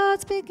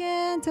clouds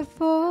begin to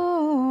form,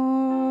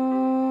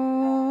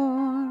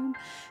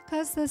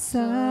 'cause the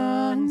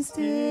sun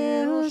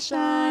still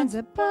shines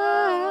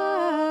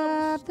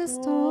above the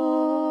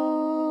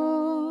storm.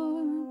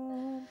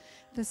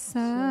 The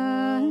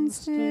sun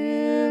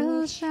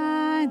still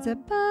shines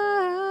above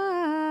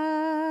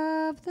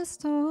the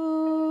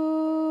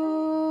storm.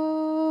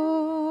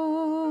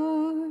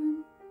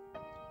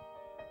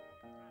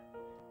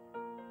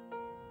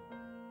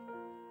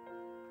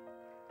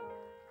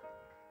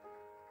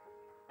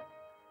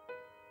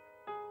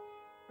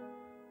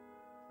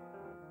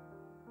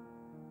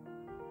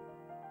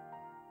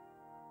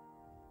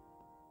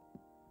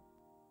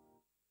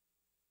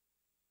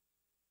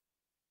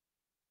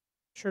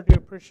 Sure do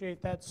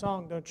appreciate that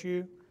song, don't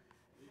you?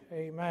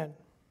 Amen.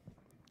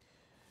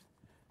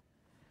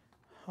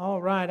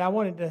 All right, I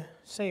wanted to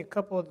say a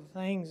couple of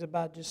things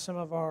about just some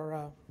of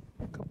our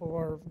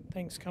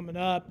things coming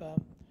up. I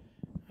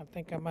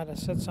think I might have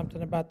said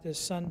something about this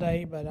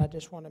Sunday, but I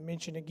just want to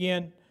mention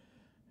again,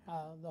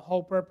 the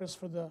whole purpose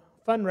for the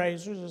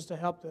fundraisers is to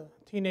help the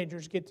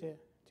teenagers get to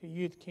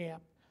youth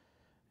camp.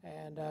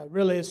 And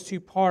really it's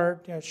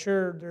two-part.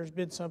 Sure, there's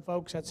been some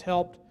folks that's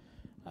helped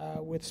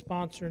with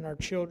sponsoring our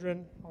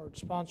children or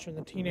sponsoring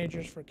the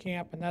teenagers for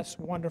camp, and that's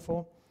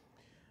wonderful.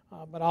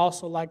 But I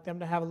also like them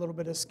to have a little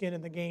bit of skin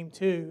in the game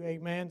too,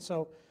 amen?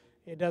 So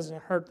it doesn't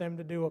hurt them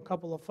to do a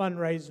couple of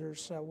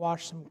fundraisers,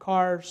 wash some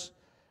cars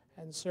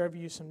and serve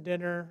you some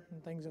dinner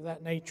and things of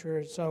that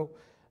nature. So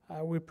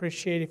we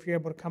appreciate if you're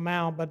able to come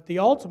out. But the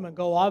ultimate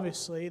goal,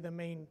 obviously, the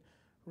main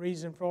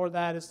reason for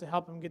that is to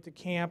help them get to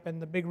camp,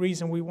 and the big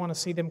reason we want to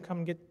see them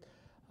come get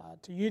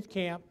to youth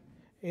camp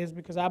is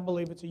because I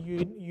believe it's a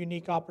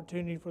unique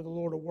opportunity for the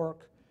Lord to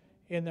work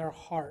in their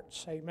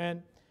hearts.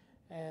 Amen.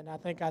 And I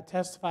think I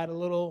testified a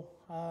little.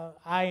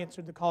 I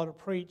answered the call to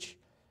preach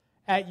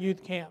at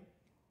youth camp.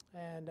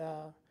 And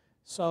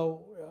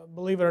So,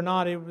 believe it or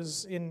not, it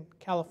was in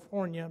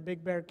California.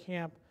 Big Bear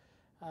Camp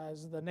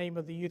is the name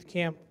of the youth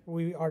camp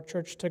our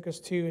church took us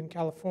to in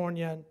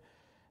California.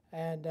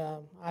 And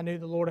I knew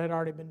the Lord had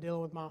already been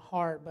dealing with my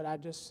heart, but I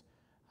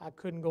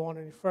couldn't go on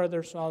any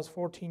further, so I was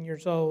 14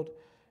 years old.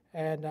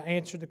 And I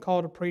answered the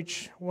call to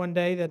preach one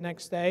day. The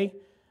next day,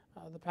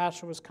 the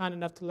pastor was kind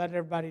enough to let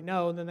everybody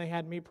know, and then they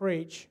had me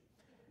preach.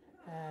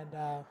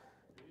 And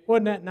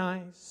wasn't that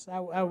nice?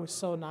 I was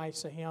so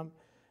nice of him.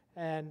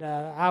 And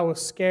I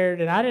was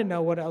scared, and I didn't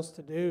know what else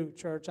to do,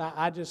 church.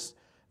 I just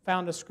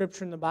found a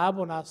scripture in the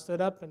Bible, and I stood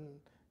up and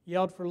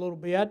yelled for a little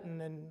bit, and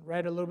then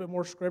read a little bit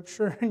more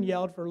scripture and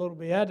yelled for a little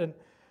bit. And,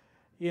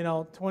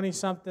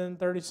 20-something,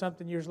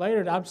 30-something years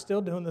later, I'm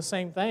still doing the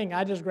same thing.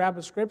 I just grab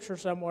a scripture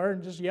somewhere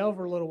and just yell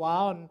for a little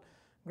while, and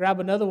grab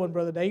another one,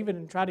 Brother David,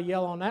 and try to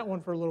yell on that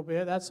one for a little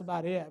bit. That's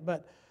about it.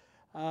 But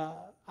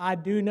I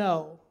do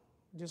know,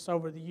 just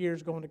over the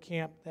years going to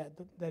camp, that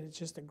it's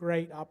just a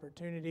great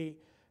opportunity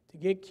to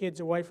get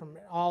kids away from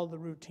all the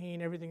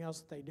routine, everything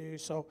else that they do.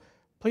 So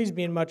please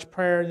be in much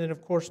prayer. And then,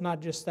 of course,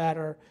 not just that,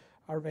 our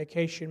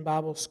vacation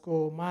Bible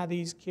school.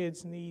 These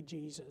kids need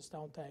Jesus,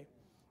 don't they?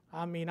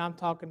 I mean, I'm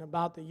talking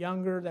about the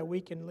younger that we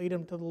can lead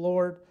them to the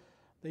Lord,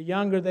 the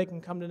younger they can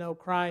come to know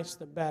Christ,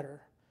 the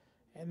better.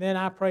 And then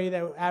I pray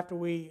that after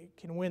we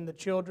can win the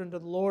children to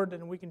the Lord,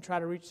 then we can try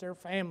to reach their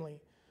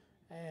family.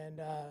 And,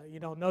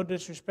 no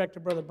disrespect to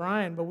Brother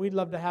Brian, but we'd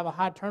love to have a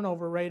high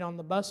turnover rate on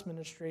the bus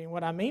ministry. And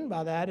what I mean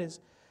by that is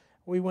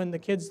we win the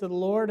kids to the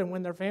Lord and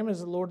win their families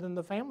to the Lord, then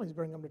the families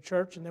bring them to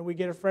church, and then we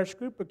get a fresh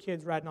group of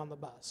kids riding on the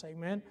bus.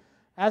 Amen?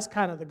 That's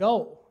kind of the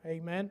goal.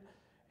 Amen?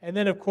 And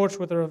then, of course,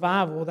 with the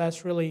revival,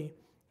 that's really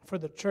for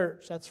the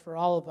church. That's for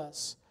all of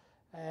us.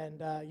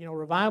 And,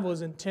 revival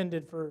is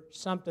intended for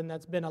something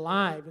that's been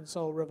alive. And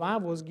so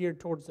revival is geared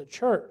towards the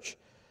church,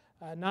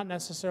 not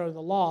necessarily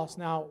the lost.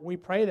 Now, we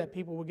pray that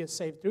people will get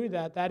saved through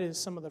that. That is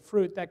some of the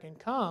fruit that can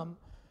come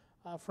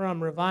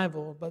from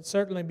revival, but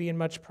certainly be in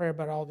much prayer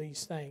about all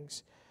these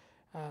things.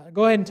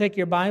 Go ahead and take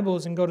your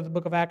Bibles and go to the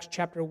book of Acts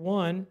chapter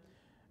 1.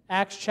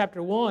 Acts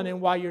chapter 1,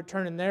 and while you're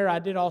turning there, I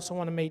did also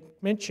want to make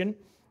mention,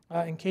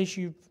 in case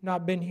you've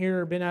not been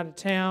here or been out of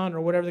town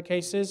or whatever the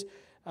case is,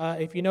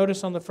 if you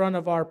notice on the front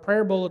of our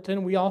prayer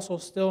bulletin, we also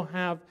still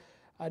have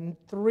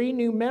 3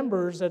 new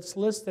members that's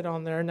listed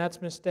on there, and that's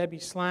Miss Debbie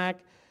Slack,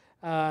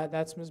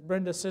 that's Miss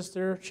Brenda's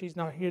sister. She's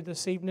not here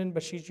this evening,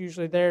 but she's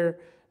usually there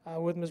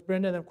with Miss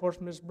Brenda. And, of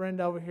course, Miss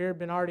Brenda over here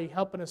been already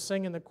helping us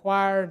sing in the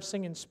choir and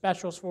singing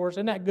specials for us.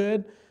 Isn't that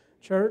good,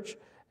 church?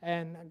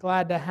 And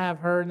glad to have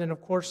her. And then,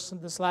 of course,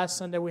 this last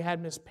Sunday we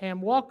had Miss Pam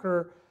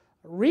Walker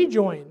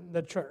rejoin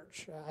the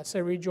church. I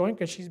say rejoin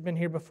because she's been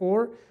here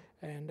before,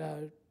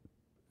 and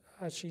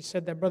she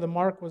said that Brother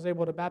Mark was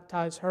able to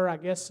baptize her. I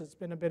guess it's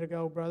been a bit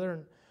ago,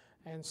 brother,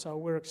 and so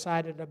we're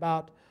excited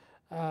about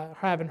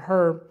having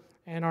her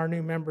and our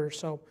new members.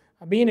 So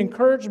be an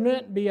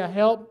encouragement, be a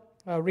help,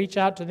 reach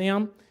out to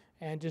them,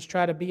 and just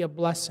try to be a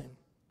blessing.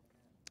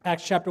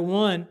 Acts chapter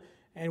 1,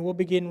 and we'll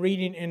begin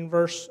reading in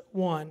verse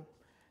 1.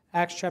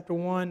 Acts chapter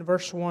 1,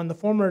 verse 1, "The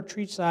former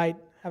retreat site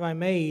have I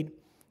made,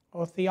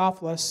 O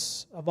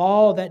Theophilus, of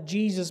all that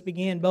Jesus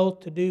began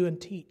both to do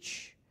and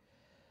teach,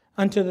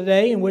 unto the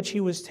day in which he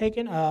was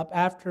taken up,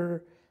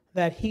 after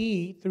that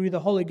he, through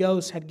the Holy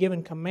Ghost, had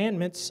given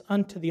commandments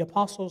unto the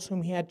apostles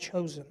whom he had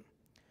chosen."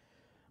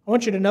 I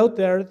want you to note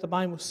there that the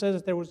Bible says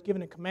that there was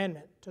given a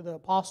commandment to the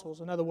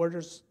apostles. In other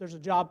words, there's a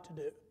job to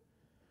do.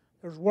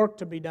 There's work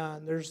to be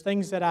done. There's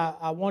things that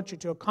I want you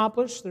to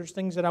accomplish. There's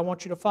things that I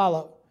want you to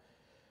follow.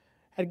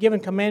 Had given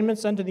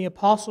commandments unto the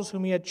apostles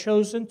whom he had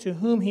chosen, to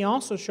whom he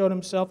also showed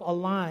himself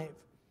alive,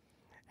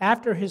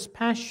 after his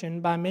passion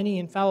by many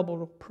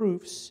infallible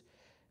proofs,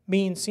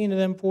 being seen of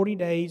them 40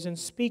 days, and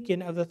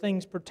speaking of the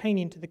things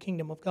pertaining to the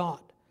kingdom of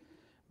God.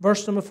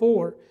 Verse number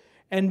 4,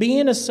 "And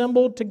being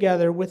assembled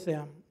together with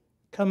them,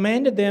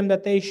 commanded them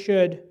that they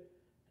should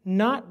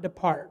not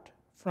depart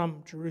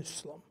from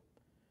Jerusalem,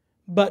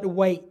 but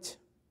wait."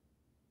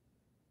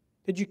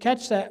 Did you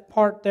catch that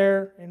part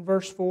there in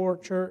verse 4,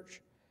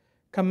 church?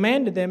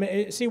 Commanded them.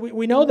 See,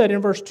 we know that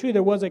in verse 2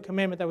 there was a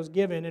commandment that was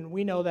given, and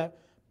we know that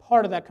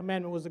part of that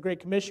commandment was the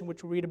Great Commission,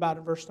 which we read about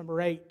in verse number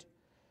 8.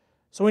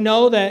 So we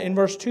know that in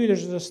verse 2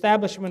 there's an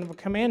establishment of a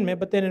commandment,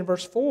 but then in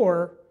verse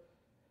 4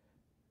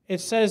 it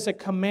says that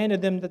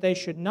commanded them that they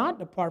should not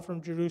depart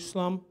from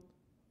Jerusalem,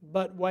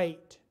 but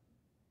wait.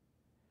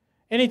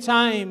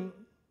 Anytime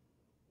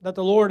that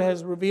the Lord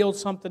has revealed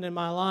something in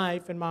my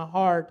life, in my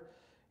heart,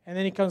 and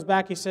then he comes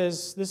back, he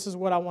says, "This is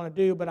what I want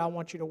to do, but I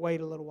want you to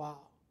wait a little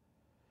while."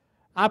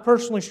 I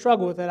personally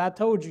struggle with that. I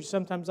told you,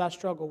 sometimes I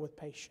struggle with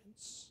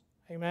patience.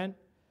 Amen?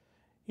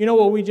 You know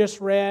what we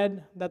just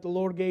read that the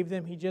Lord gave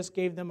them? He just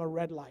gave them a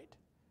red light.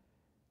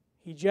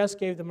 He just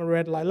gave them a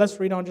red light. Let's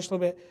read on just a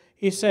little bit.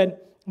 He said,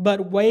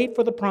 "But wait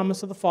for the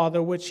promise of the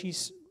Father, which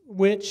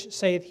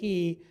saith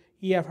he,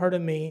 ye have heard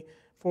of me.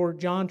 For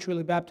John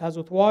truly baptized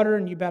with water,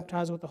 and you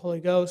baptize with the Holy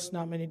Ghost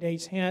not many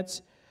days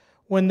hence.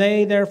 When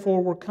they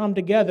therefore were come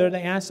together,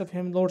 they asked of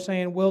him, Lord,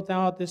 saying, Wilt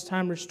thou at this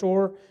time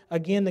restore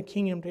again the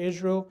kingdom to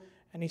Israel?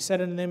 And he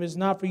said unto them, It is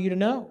not for you to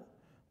know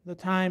the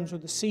times or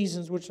the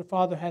seasons which the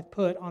Father hath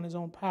put on his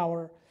own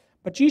power.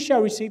 But ye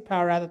shall receive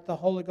power after that the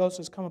Holy Ghost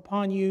has come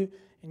upon you,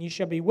 and ye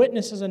shall be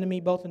witnesses unto me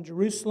both in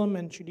Jerusalem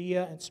and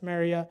Judea and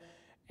Samaria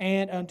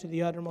and unto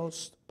the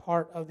uttermost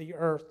part of the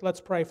earth.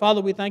 Let's pray.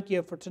 Father, we thank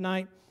you for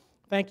tonight.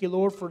 Thank you,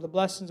 Lord, for the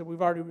blessings that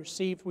we've already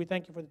received. We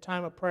thank you for the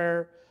time of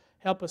prayer.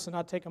 Help us to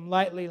not take them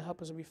lightly.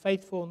 Help us to be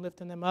faithful in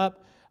lifting them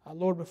up,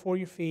 Lord, before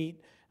your feet.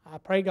 I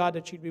pray, God,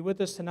 that you'd be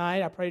with us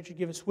tonight. I pray that you'd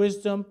give us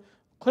wisdom,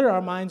 clear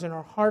our minds and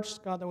our hearts,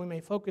 God, that we may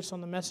focus on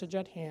the message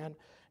at hand.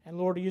 And,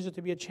 Lord, use it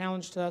to be a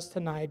challenge to us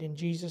tonight. In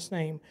Jesus'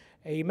 name,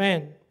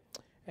 amen.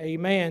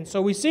 Amen.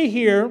 So we see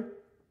here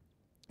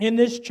in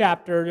this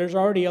chapter, there's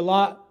already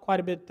quite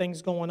a bit of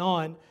things going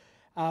on.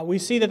 We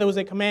see that there was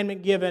a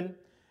commandment given.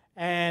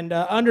 And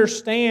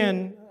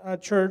understand,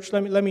 church,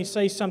 let me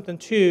say something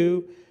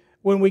too.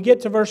 When we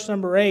get to verse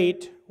number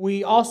 8,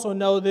 we also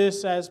know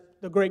this as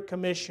the Great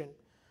Commission.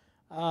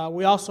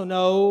 We also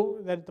know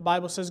that the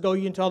Bible says, go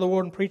ye into all the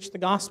world and preach the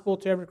gospel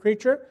to every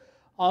creature,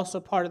 also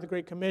part of the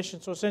Great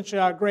Commission. So essentially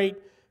our Great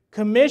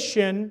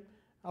Commission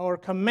or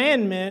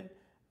commandment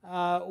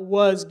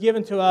was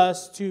given to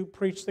us to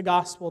preach the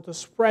gospel, to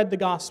spread the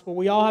gospel.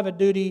 We all have a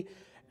duty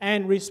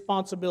and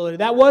responsibility.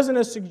 That wasn't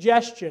a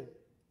suggestion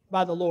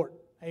by the Lord.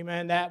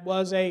 Amen. That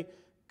was a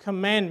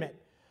commandment.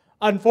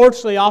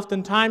 Unfortunately,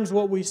 oftentimes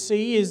what we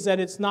see is that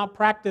it's not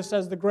practiced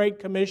as the Great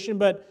Commission,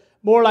 but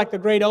more like the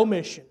Great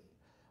Omission.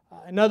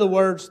 In other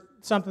words,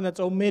 something that's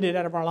omitted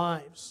out of our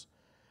lives.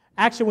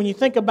 Actually, when you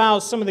think about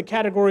some of the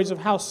categories of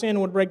how sin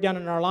would break down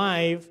in our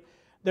life,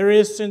 there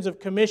is sins of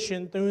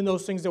commission, doing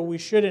those things that we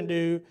shouldn't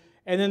do,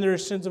 and then there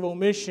is sins of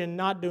omission,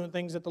 not doing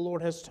things that the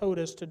Lord has told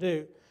us to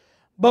do.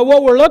 But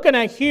what we're looking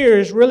at here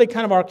is really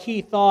kind of our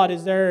key thought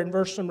is there in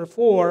verse number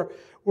 4,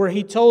 where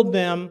he told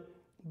them,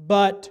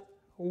 but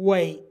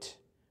wait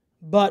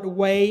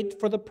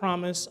for the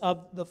promise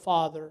of the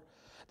Father.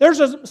 There's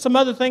some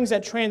other things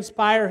that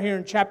transpire here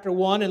in chapter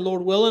 1, and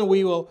Lord willing,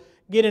 we will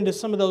get into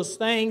some of those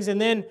things.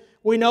 And then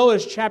we know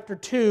as chapter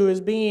 2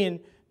 as being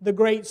the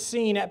great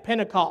scene at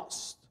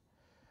Pentecost.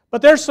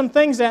 But there's some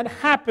things that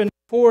happened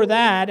before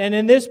that, and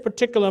in this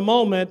particular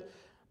moment,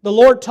 the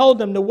Lord told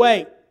them to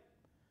wait.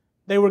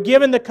 They were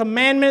given the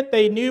commandment,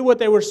 they knew what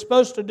they were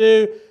supposed to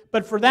do,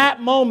 but for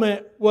that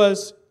moment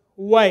was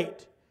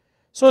wait.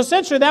 So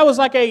essentially that was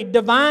like a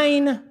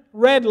divine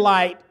red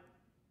light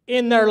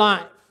in their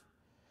life.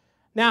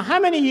 Now, how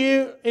many of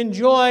you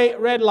enjoy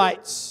red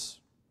lights?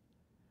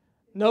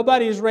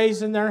 Nobody's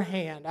raising their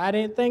hand. I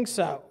didn't think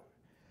so.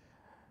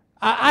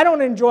 I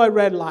don't enjoy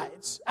red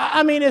lights.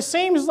 I mean, it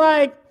seems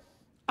like,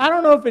 I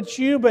don't know if it's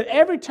you, but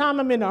every time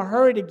I'm in a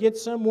hurry to get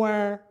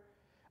somewhere,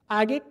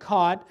 I get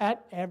caught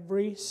at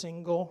every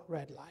single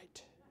red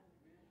light.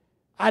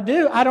 I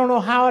do. I don't know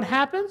how it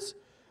happens.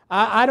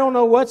 I don't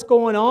know what's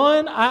going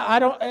on. I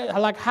don't,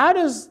 like, how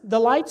does the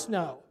lights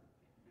know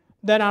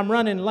that I'm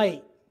running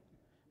late?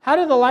 How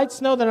do the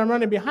lights know that I'm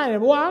running behind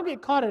them? Well, I'll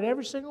get caught at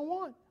every single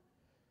one.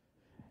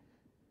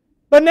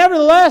 But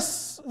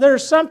nevertheless,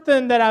 there's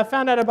something that I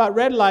found out about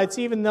red lights,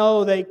 even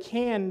though they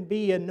can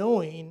be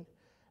annoying,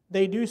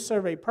 they do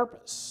serve a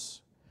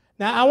purpose.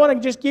 Now, I want to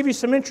just give you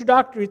some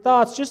introductory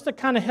thoughts just to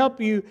kind of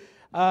help you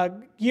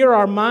gear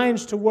our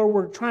minds to where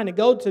we're trying to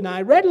go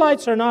tonight. Red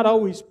lights are not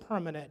always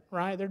permanent,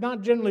 right? They're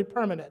not generally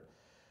permanent.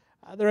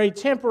 They're a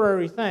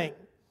temporary thing.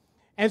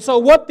 And so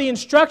what the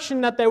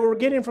instruction that they were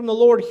getting from the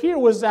Lord here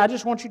was, I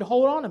just want you to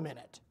hold on a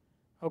minute,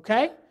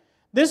 okay?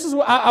 This is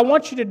what I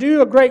want you to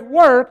do a great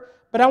work,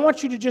 but I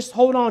want you to just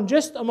hold on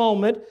just a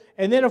moment.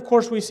 And then, of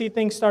course, we see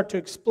things start to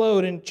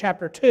explode in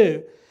chapter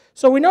 2.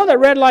 So we know that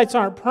red lights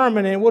aren't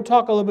permanent. We'll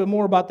talk a little bit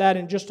more about that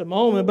in just a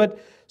moment. But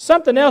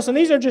something else, and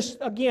these are just,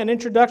 again,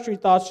 introductory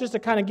thoughts just to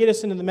kind of get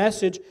us into the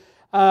message.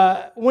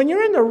 When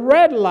you're in the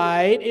red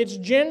light, it's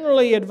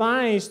generally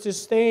advised to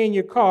stay in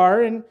your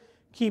car and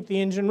keep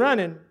the engine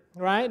running.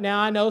 Right? Now,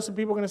 I know some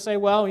people are going to say,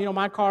 well, you know,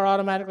 my car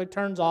automatically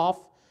turns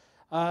off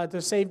to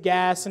save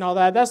gas and all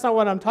that. That's not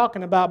what I'm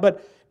talking about.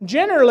 But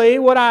generally,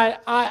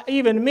 what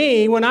even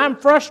me, when I'm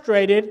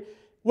frustrated,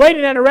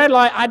 waiting at a red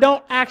light, I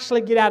don't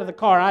actually get out of the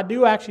car. I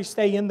do actually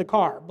stay in the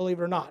car, believe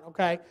it or not,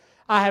 okay?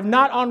 I have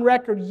not on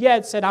record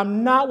yet said,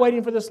 I'm not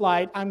waiting for this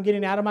light. I'm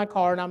getting out of my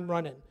car and I'm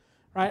running.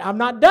 Right? I've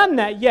not done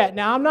that yet.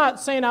 Now, I'm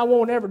not saying I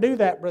won't ever do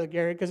that, Brother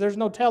Gary, because there's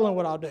no telling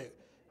what I'll do,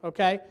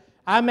 okay?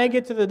 I may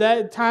get to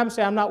the time and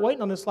say, I'm not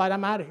waiting on this light,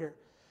 I'm out of here.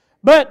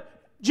 But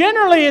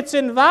generally it's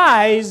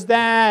advised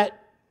that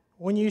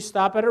when you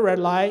stop at a red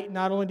light,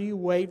 not only do you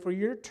wait for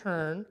your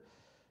turn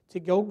to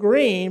go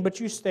green, but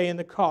you stay in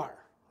the car,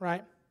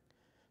 right?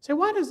 Say,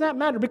 why does that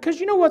matter?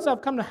 Because you know what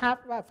I've come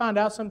to find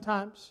out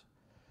sometimes?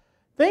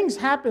 Things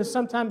happen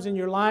sometimes in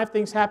your life,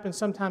 things happen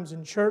sometimes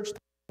in church, things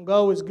don't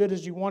go as good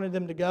as you wanted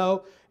them to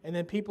go, and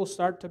then people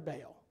start to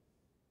bail.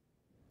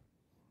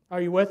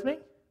 Are you with me?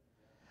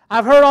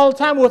 I've heard all the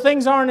time, well,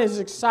 things aren't as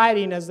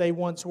exciting as they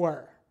once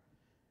were.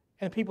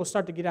 And people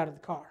start to get out of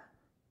the car.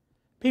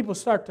 People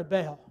start to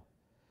bail.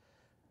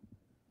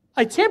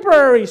 A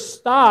temporary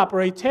stop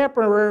or a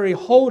temporary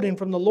holding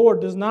from the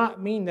Lord does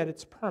not mean that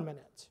it's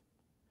permanent.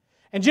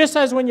 And just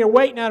as when you're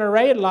waiting at a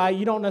red light,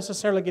 you don't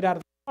necessarily get out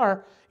of the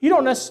car, you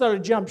don't necessarily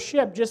jump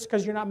ship just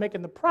because you're not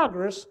making the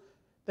progress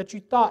that you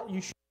thought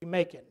you should be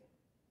making.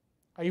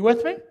 Are you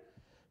with me?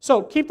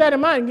 So keep that in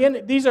mind.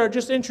 Again, these are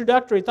just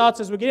introductory thoughts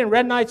as we get in.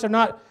 Red lights are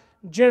not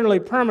generally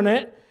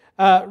permanent.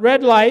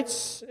 Red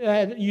lights,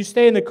 you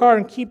stay in the car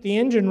and keep the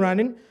engine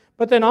running.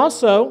 But then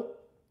also,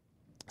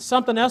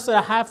 something else that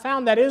I have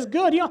found that is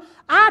good.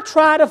 I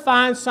try to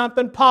find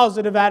something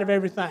positive out of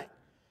everything.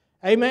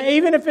 Amen.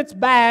 Even if it's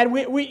bad,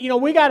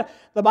 we got.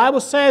 The Bible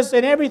says,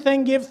 "In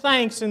everything give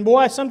thanks." And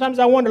boy, sometimes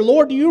I wonder,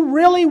 Lord, do you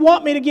really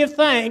want me to give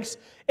thanks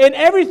in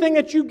everything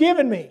that you've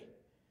given me?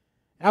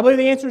 And I believe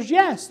the answer is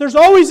yes. There's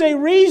always a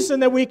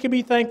reason that we can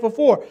be thankful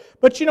for.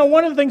 But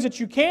one of the things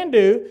that you can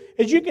do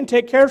is you can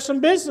take care of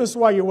some business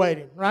while you're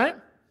waiting, right?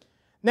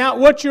 Now,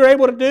 what you're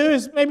able to do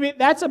is maybe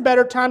that's a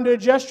better time to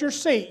adjust your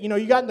seat.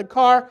 You got in the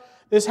car.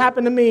 This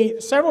happened to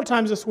me several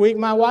times this week.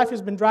 My wife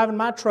has been driving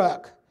my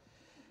truck.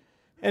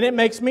 And it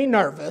makes me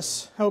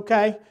nervous,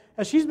 okay?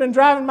 And she's been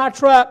driving my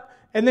truck,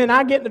 and then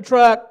I get in the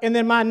truck, and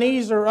then my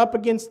knees are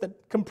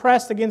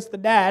compressed against the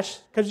dash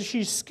because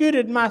she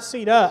scooted my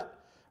seat up,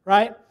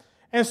 right?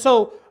 And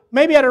so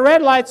maybe at a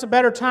red light, it's a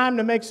better time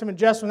to make some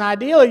adjustment.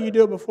 Ideally, you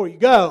do it before you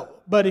go.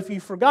 But if you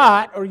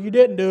forgot or you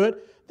didn't do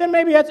it, then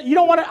maybe you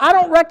don't want to. I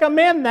don't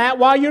recommend that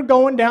while you're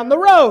going down the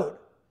road,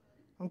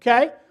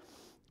 okay?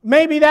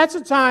 Maybe that's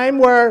a time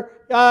where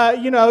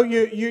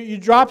you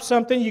drop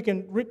something. If you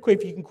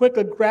can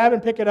quickly grab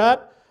and pick it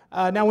up.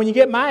 Now, when you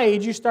get my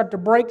age, you start to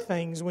break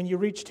things when you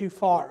reach too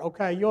far.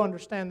 Okay, you'll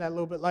understand that a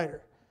little bit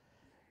later.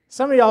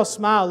 Some of y'all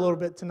smile a little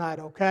bit tonight.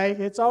 Okay,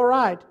 it's all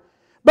right.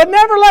 But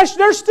nevertheless,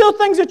 there's still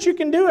things that you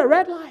can do at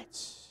red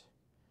lights.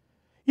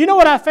 You know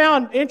what I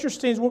found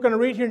interesting is we're going to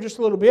read here in just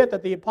a little bit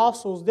that the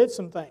apostles did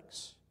some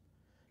things.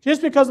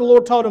 Just because the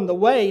Lord told them the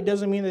way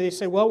doesn't mean that they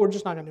say, "Well, we're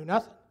just not going to do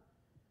nothing."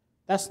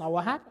 That's not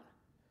what happened.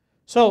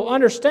 So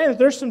understand that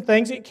there's some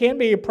things. It can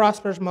be a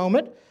prosperous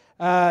moment.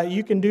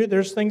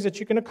 There's things that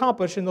you can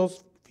accomplish in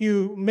those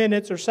few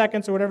minutes or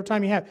seconds or whatever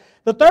time you have.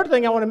 The third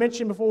thing I want to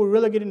mention before we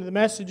really get into the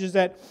message is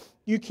that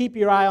you keep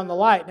your eye on the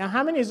light. Now,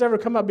 how many has ever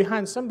come up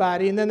behind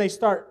somebody and then they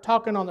start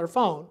talking on their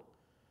phone,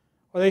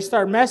 or they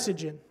start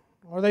messaging,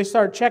 or they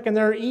start checking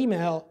their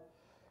email,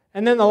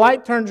 and then the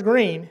light turns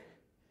green,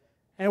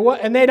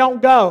 and they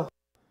don't go?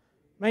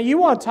 Man, you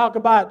want to talk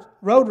about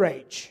road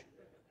rage.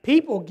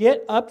 People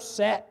get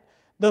upset.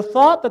 The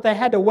thought that they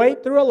had to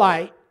wait through a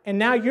light, and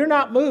now you're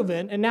not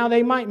moving, and now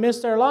they might miss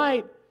their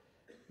light.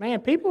 Man,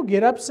 people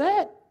get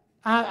upset.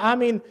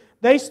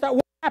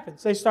 What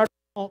happens? They start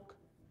to honk.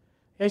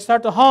 They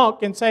start to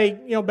honk and say,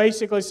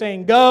 basically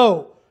saying,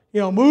 "Go,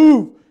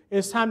 move.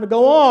 It's time to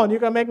go on. You're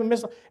going to make me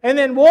miss." And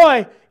then,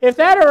 boy, if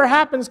that ever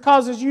happens,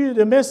 causes you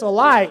to miss a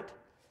light,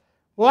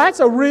 well, that's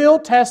a real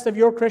test of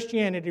your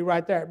Christianity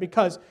right there,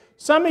 because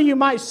some of you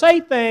might say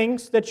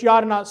things that you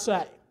ought to not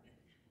say.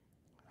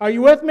 Are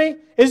you with me?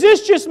 Is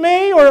this just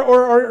me,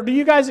 or do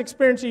you guys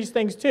experience these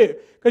things too?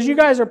 Because you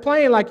guys are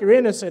playing like you're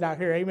innocent out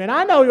here. Amen.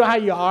 I know how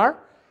you are.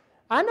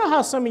 I know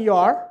how some of you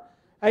are.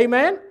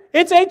 Amen.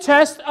 It's a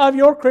test of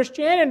your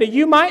Christianity.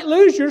 You might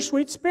lose your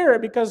sweet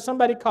spirit because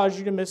somebody caused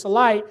you to miss a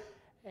light,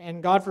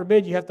 and God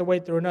forbid you have to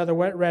wait through another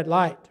red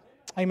light.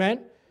 Amen.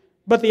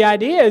 But the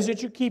idea is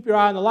that you keep your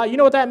eye on the light. You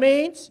know what that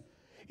means?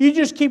 You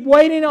just keep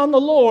waiting on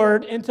the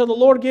Lord until the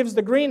Lord gives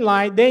the green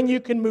light. Then you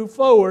can move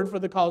forward for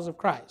the cause of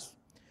Christ.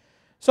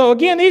 So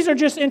again, these are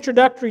just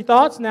introductory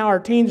thoughts. Now our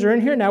teens are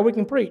in here. Now we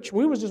can preach.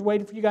 We was just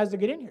waiting for you guys to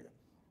get in here.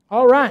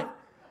 All right.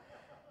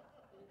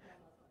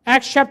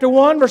 Acts chapter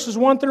 1, verses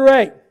 1 through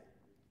 8.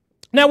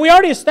 Now we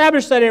already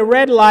established that a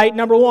red light,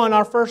 number one,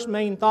 our first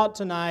main thought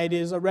tonight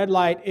is a red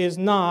light is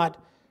not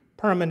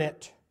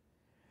permanent.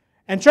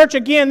 And church,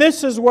 again,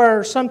 this is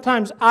where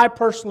sometimes I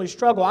personally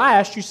struggle. I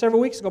asked you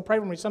several weeks ago, pray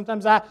for me.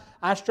 Sometimes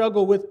I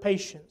struggle with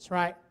patience,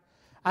 right?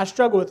 I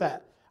struggle with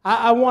that.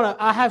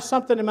 I have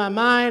something in my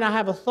mind, I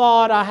have a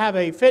thought, I have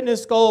a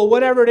fitness goal,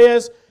 whatever it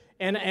is,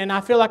 and I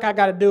feel like I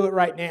got to do it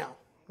right now,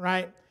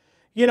 right?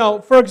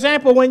 For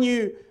example, when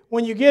you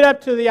get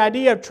up to the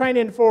idea of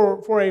training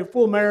for a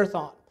full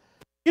marathon,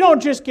 you don't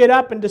just get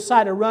up and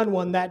decide to run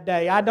one that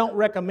day. I don't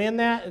recommend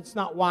that. It's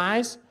not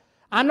wise.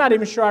 I'm not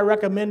even sure I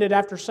recommend it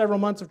after several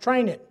months of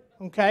training,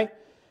 okay?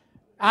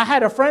 I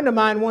had a friend of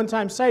mine one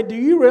time say, "Do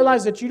you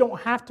realize that you don't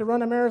have to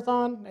run a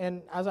marathon?"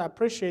 And as I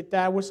appreciate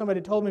that, I wish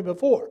somebody told me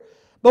before.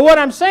 But what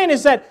I'm saying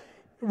is that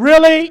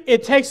really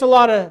it takes a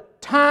lot of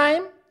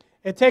time,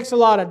 it takes a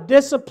lot of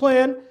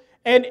discipline,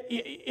 and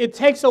it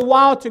takes a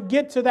while to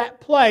get to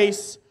that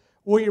place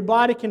where your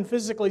body can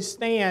physically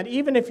stand.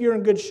 Even if you're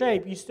in good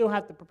shape, you still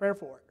have to prepare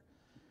for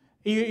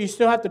it. You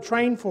still have to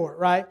train for it,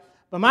 right?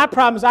 But my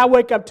problem is I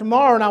wake up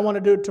tomorrow and I want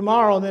to do it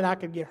tomorrow, and then I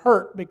could get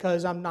hurt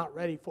because I'm not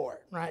ready for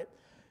it, right?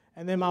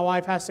 And then my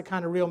wife has to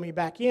kind of reel me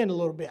back in a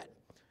little bit.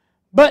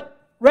 But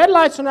red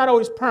lights are not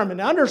always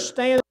permanent.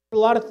 Understand a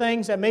lot of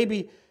things that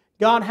maybe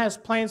God has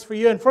plans for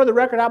you. And for the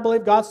record, I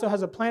believe God still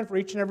has a plan for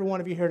each and every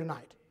one of you here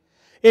tonight.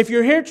 If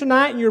you're here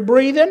tonight and you're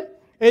breathing,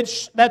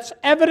 that's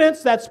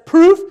evidence, that's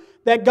proof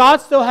that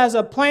God still has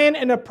a plan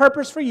and a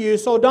purpose for you.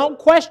 So don't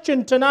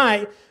question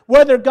tonight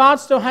whether God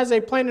still has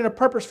a plan and a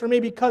purpose for me,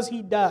 because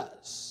He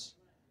does.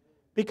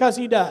 Because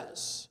He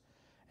does.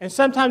 And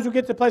sometimes we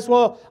get to the place,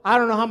 well, I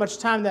don't know how much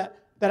time that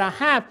I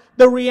have.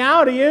 The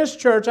reality is,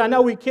 church, I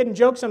know we kid and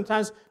joke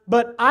sometimes,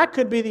 but I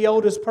could be the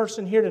oldest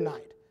person here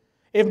tonight.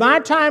 If my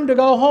time to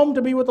go home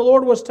to be with the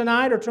Lord was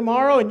tonight or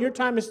tomorrow, and your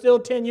time is still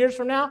 10 years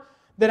from now,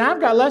 then I've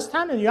got less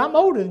time than you. I'm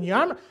older than you.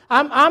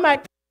 I'm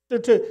at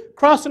to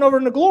crossing over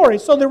into glory.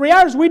 So the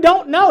reality is we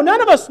don't know.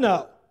 None of us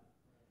know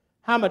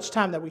how much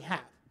time that we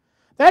have.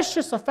 That's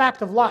just a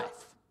fact of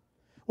life.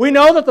 We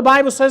know that the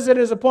Bible says it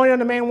is appointed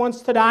unto man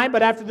once to die,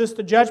 but after this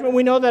the judgment.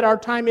 We know that our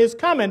time is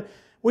coming.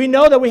 We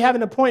know that we have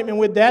an appointment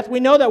with death. We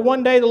know that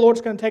one day the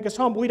Lord's going to take us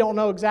home, but we don't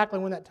know exactly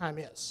when that time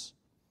is.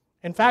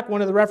 In fact,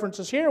 one of the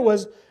references here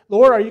was,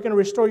 Lord, are you going to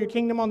restore your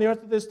kingdom on the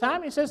earth at this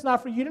time? He says it's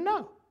not for you to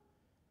know.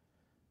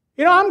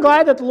 You know, I'm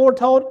glad that the Lord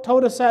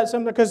told us that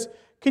something, because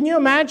can you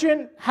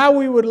imagine how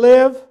we would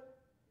live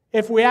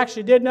if we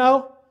actually did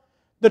know?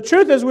 The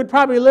truth is we'd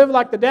probably live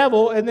like the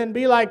devil and then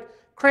be like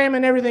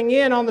cramming everything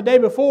in on the day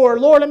before.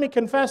 Lord, let me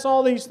confess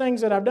all these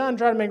things that I've done,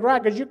 try to make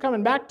right, because you're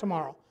coming back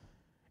tomorrow.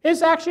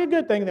 It's actually a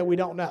good thing that we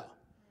don't know.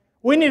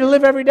 We need to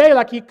live every day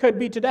like He could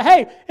be today.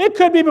 Hey, it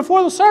could be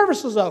before the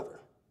service is over.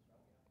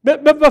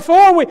 But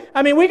before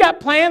we got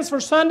plans for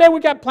Sunday,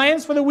 we got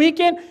plans for the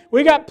weekend,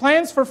 we got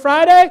plans for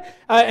Friday,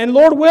 and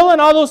Lord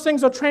willing, all those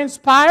things will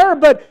transpire,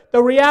 but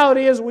the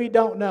reality is we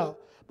don't know.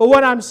 But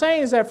what I'm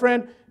saying is that,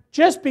 friend,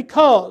 just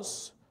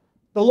because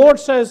the Lord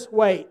says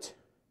wait,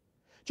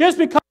 just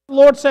because the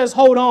Lord says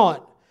hold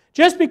on,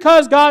 just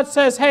because God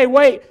says, hey,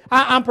 wait,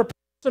 I'm preparing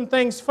some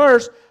things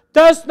first,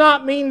 does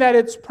not mean that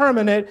it's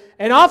permanent.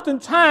 And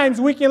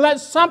oftentimes we can let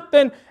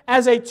something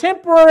as a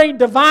temporary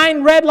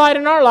divine red light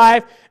in our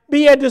life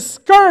be a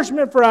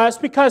discouragement for us,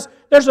 because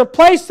there's a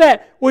place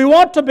that we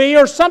want to be,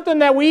 or something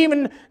that we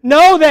even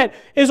know that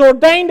is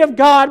ordained of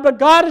God, but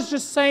God is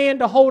just saying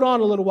to hold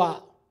on a little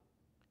while.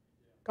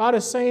 God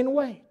is saying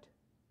wait.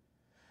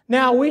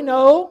 Now we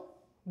know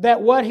that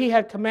what He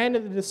had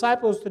commanded the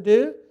disciples to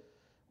do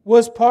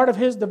was part of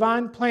His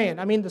divine plan.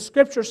 I mean, the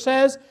Scripture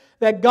says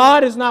that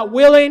God is not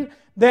willing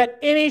that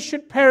any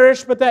should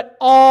perish, but that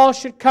all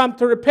should come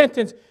to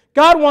repentance.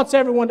 God wants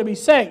everyone to be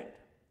saved.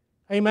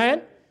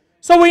 Amen?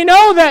 So we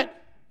know that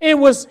it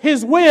was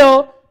His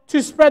will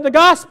to spread the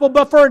gospel,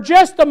 but for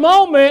just a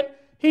moment,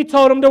 He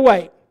told them to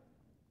wait.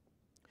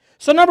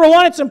 So number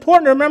one, it's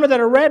important to remember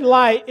that a red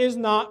light is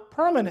not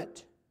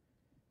permanent.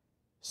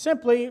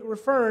 Simply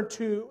referring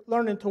to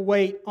learning to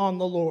wait on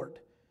the Lord.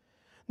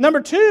 Number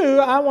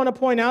two, I want to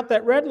point out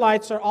that red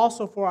lights are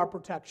also for our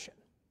protection.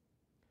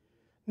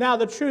 Now,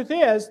 the truth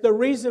is, the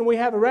reason we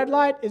have a red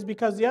light is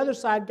because the other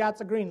side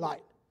got a green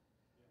light.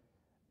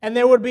 And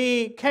there would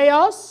be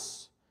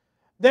chaos,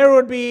 there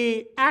would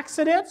be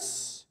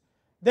accidents,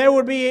 there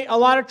would be a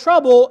lot of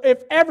trouble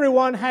if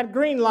everyone had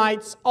green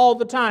lights all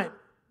the time.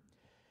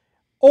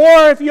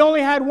 Or if you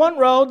only had one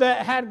road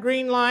that had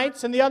green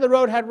lights and the other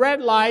road had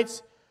red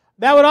lights,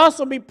 that would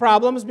also be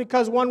problems,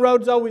 because one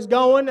road's always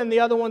going and the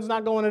other one's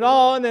not going at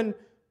all, and then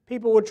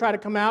people would try to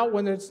come out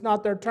when it's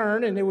not their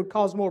turn, and it would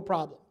cause more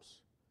problems.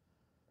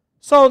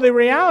 So the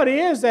reality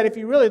is that if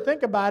you really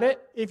think about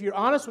it, if you're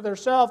honest with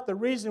yourself, the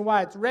reason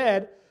why it's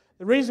red,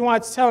 the reason why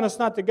it's telling us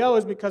not to go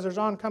is because there's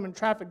oncoming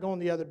traffic going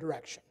the other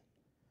direction.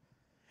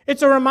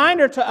 It's a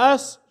reminder to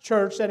us,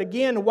 church, that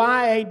again,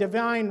 why a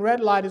divine red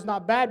light is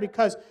not bad,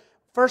 because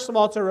first of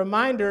all, it's a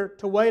reminder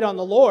to wait on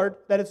the Lord,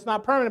 that it's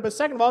not permanent, but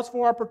second of all, it's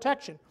for our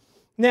protection.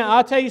 Now,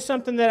 I'll tell you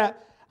something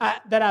that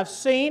I've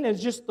seen,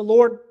 is just the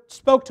Lord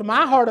spoke to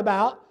my heart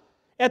about.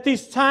 At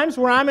these times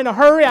where I'm in a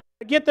hurry, I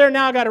get there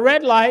now, I got a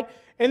red light,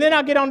 and then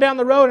I'll get on down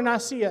the road and I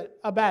see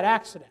a bad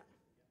accident.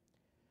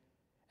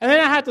 And then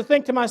I have to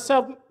think to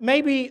myself,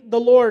 maybe the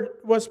Lord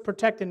was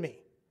protecting me.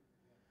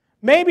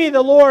 Maybe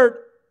the Lord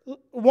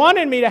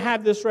wanted me to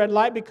have this red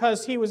light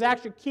because He was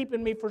actually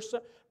keeping me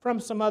from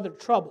some other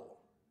trouble,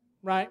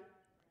 right?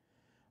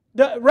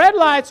 The red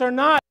lights are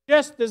not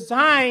just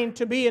designed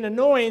to be an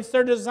annoyance.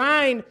 They're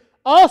designed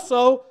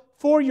also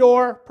for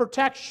your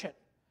protection.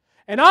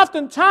 And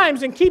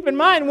oftentimes, and keep in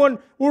mind, when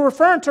we're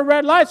referring to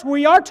red lights,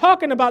 we are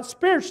talking about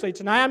spiritually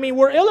tonight. I mean,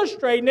 we're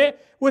illustrating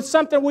it with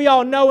something we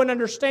all know and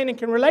understand and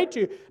can relate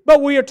to.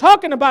 But we are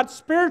talking about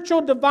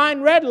spiritual,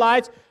 divine red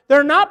lights.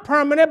 They're not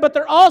permanent, but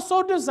they're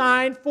also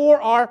designed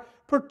for our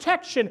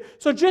protection.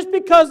 So just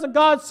because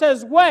God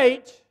says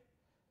wait,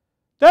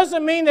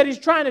 doesn't mean that He's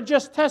trying to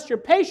just test your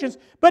patience,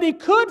 but He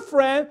could,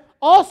 friend,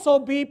 also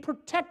be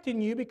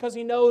protecting you because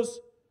He knows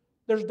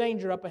there's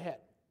danger up ahead.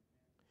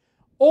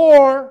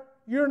 Or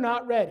you're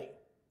not ready.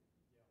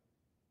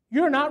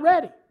 You're not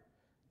ready.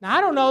 Now,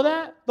 I don't know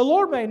that. The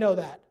Lord may know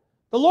that.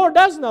 The Lord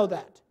does know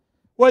that,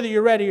 whether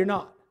you're ready or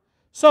not.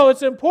 So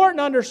it's important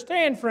to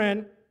understand,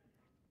 friend,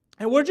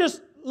 and we're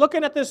just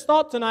looking at this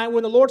thought tonight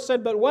when the Lord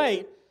said, but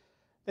wait,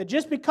 that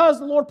just because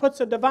the Lord puts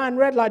a divine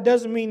red light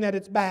doesn't mean that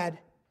it's bad.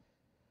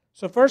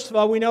 So first of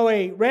all, we know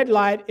a red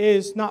light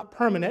is not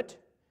permanent.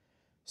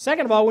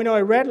 Second of all, we know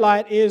a red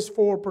light is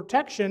for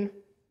protection.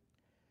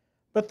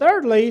 But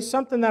thirdly,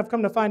 something that I've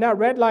come to find out,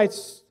 red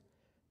lights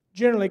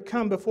generally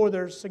come before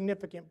there's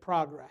significant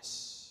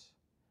progress.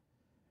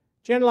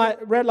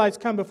 Red lights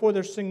come before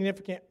there's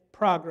significant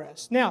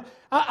progress. Now,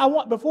 I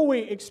want, before we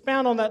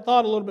expound on that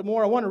thought a little bit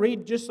more, I want to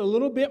read just a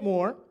little bit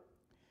more.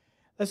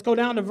 Let's go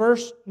down to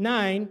verse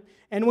 9.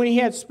 And when he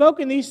had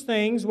spoken these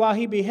things, while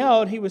he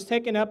beheld, he was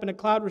taken up, and a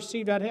cloud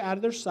received out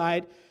of their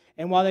sight.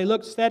 And while they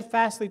looked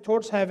steadfastly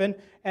towards heaven,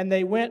 and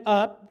they went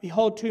up,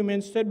 behold, two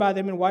men stood by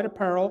them in white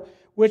apparel,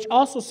 which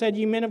also said,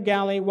 Ye men of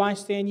Galilee, why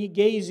stand ye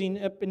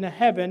gazing up into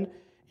heaven?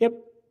 If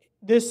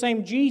this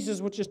same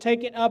Jesus, which is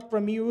taken up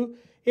from you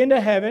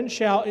into heaven,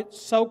 shall it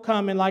so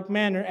come in like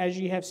manner as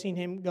ye have seen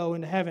him go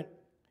into heaven.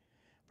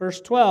 Verse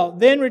 12,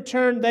 Then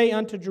returned they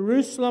unto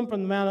Jerusalem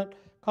from the mount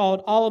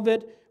called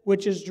Olivet,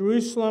 which is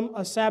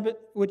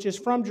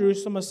from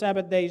Jerusalem a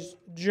Sabbath day's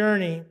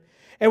journey.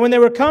 And when they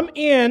were come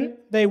in,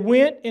 they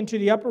went into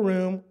the upper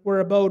room where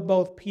abode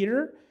both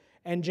Peter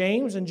and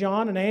James and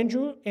John and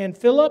Andrew and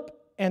Philip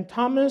and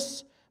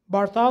Thomas,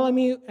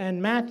 Bartholomew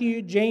and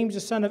Matthew, James the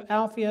son of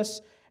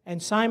Alphaeus,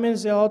 and Simon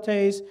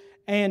Zelotes,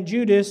 and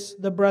Judas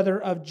the brother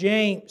of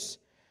James.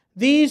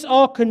 These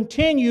all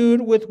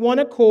continued with one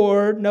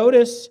accord,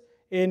 notice,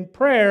 in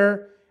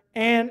prayer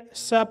and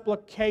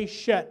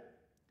supplication.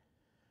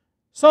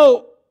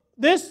 So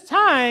this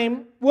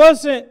time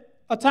wasn't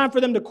a time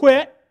for them to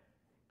quit.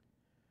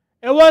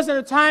 It wasn't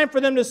a time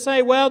for them to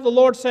say, well, the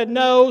Lord said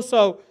no,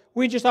 so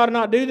we just ought to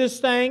not do this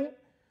thing.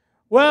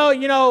 Well,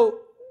 you know,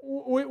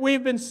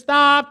 we've been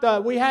stopped.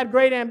 We had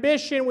great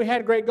ambition. We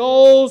had great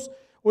goals.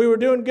 We were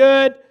doing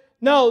good.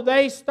 No,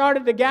 they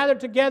started to gather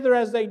together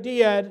as they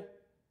did.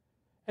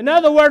 In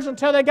other words,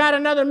 until they got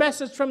another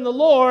message from the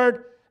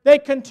Lord, they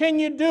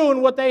continued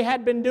doing what they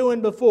had been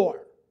doing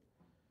before.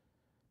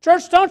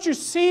 Church, don't you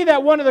see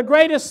that one of the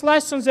greatest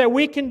lessons that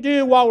we can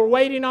do while we're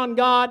waiting on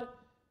God,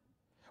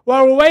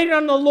 while we're waiting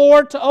on the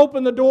Lord to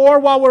open the door,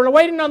 while we're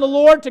waiting on the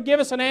Lord to give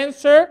us an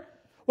answer,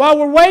 while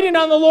we're waiting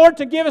on the Lord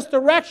to give us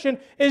direction,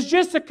 is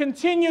just to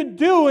continue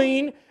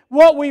doing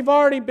what we've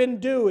already been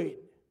doing.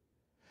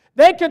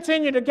 They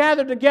continued to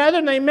gather together,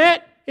 and they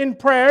met in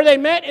prayer, they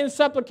met in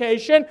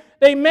supplication,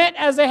 they met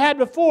as they had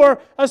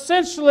before.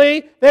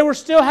 Essentially, they were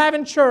still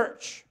having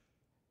church.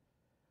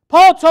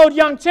 Paul told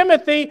young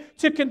Timothy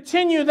to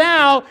continue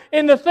thou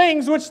in the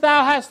things which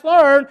thou hast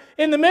learned.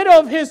 In the middle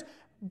of his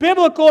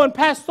biblical and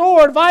pastoral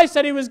advice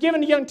that he was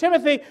giving to young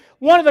Timothy,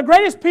 one of the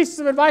greatest pieces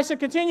of advice to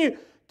continue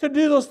to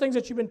do those things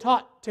that you've been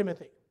taught,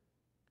 Timothy.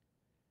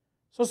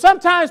 So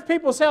sometimes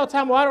people say all the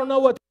time, well, I don't know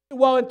what to do.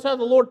 Well, until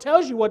the Lord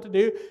tells you what to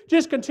do,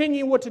 just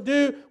continue what to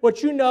do,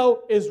 what you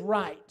know is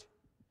right.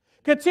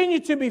 Continue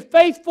to be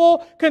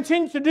faithful.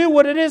 Continue to do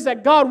what it is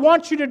that God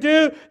wants you to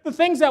do. The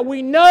things that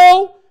we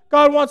know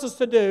God wants us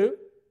to do,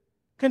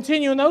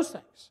 continue in those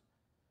things.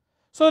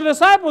 So the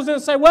disciples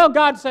didn't say, well,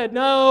 God said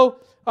no.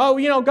 Oh,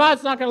 you know,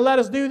 God's not going to let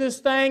us do this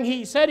thing.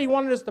 He said He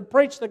wanted us to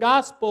preach the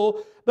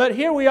gospel, but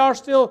here we are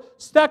still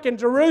stuck in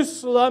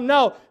Jerusalem.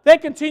 No, they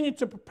continue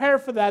to prepare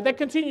for that. They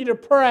continue to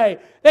pray.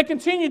 They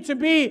continue to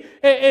be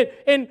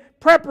in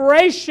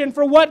preparation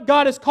for what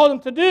God has called them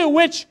to do,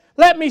 which,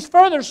 let me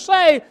further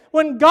say,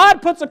 when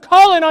God puts a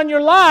calling on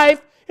your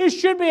life, it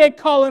should be a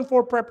calling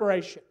for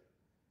preparation.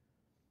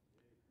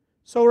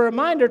 So a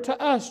reminder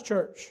to us,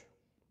 church,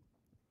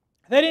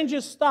 they didn't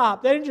just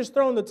stop. They didn't just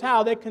throw in the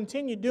towel. They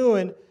continued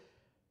doing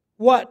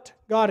what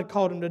God had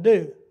called them to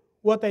do,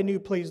 what they knew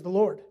pleased the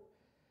Lord.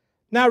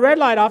 Now, red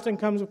light often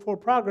comes before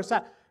progress.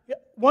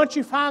 Once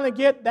you finally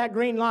get that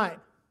green light,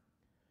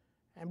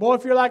 and boy,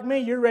 if you're like me,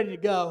 you're ready to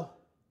go.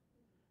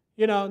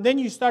 You know, then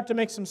you start to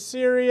make some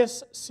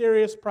serious,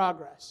 serious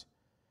progress.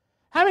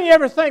 How many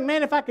ever think,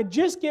 man, if I could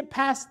just get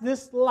past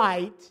this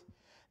light,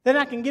 then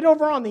I can get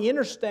over on the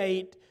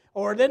interstate,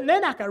 or then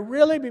I could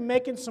really be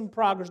making some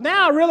progress.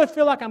 Now I really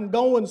feel like I'm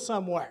going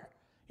somewhere.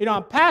 You know,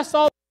 I'm past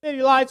all the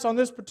city lights on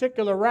this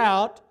particular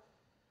route,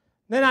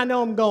 then I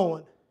know I'm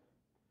going.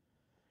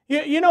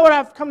 You know what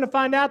I've come to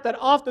find out? That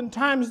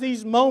oftentimes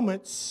these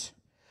moments,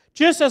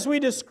 just as we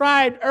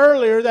described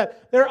earlier,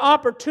 that there are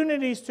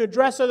opportunities to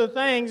address other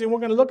things, and we're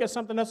going to look at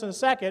something else in a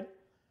second.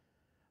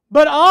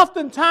 But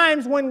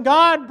oftentimes when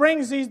God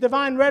brings these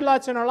divine red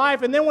lights in our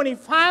life, and then when He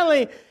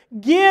finally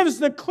gives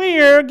the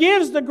clear,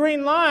 gives the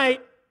green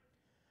light,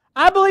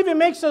 I believe it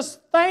makes us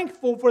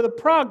thankful for the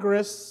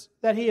progress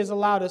that He has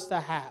allowed us to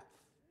have.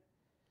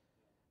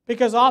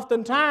 Because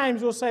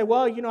oftentimes we'll say,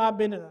 well, you know, I've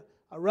been in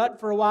a rut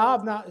for a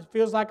while. It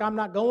feels like I'm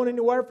not going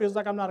anywhere. It feels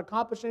like I'm not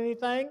accomplishing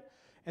anything.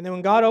 And then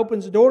when God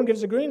opens the door and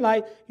gives the green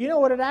light, you know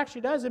what it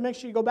actually does? It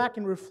makes you go back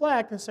and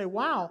reflect and say,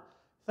 wow,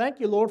 thank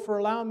you, Lord, for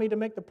allowing me to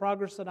make the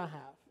progress that I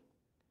have.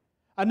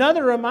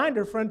 Another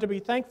reminder, friend, to be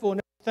thankful in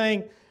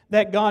everything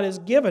that God has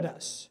given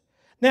us.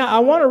 Now, I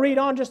want to read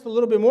on just a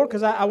little bit more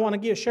because I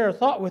want to share a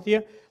thought with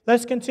you.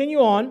 Let's continue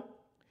on.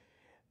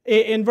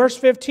 In verse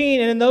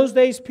 15, and in those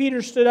days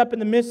Peter stood up in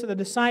the midst of the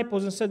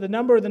disciples and said the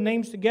number of the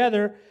names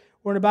together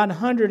were about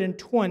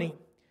 120.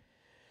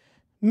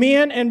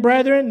 Men and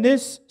brethren,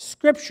 this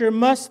scripture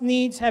must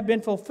needs have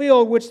been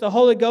fulfilled, which the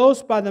Holy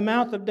Ghost by the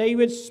mouth of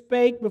David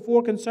spake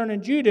before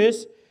concerning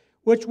Judas,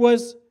 which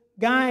was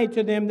guide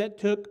to them that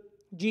took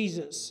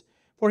Jesus.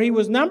 For he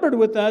was numbered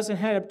with us and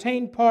had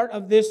obtained part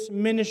of this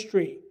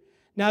ministry.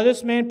 Now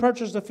this man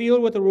purchased the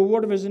field with the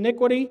reward of his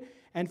iniquity,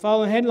 and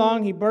falling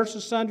headlong, he burst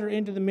asunder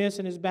into the midst,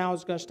 and his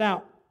bowels gushed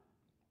out.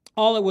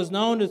 It was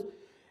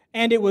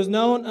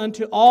known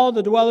unto all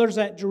the dwellers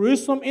at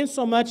Jerusalem,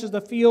 insomuch as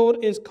the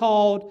field is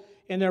called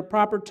in their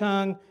proper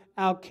tongue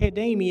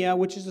Alkadamia,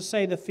 which is to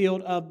say the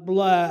field of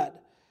blood.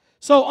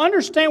 So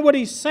understand what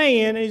he's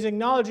saying, and he's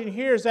acknowledging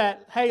here is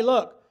that, hey,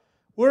 look,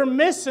 we're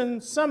missing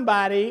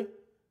somebody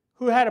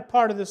who had a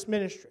part of this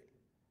ministry.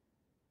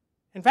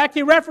 In fact,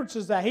 he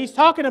references that. He's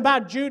talking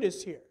about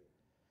Judas here.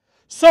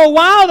 So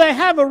while they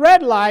have a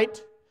red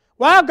light,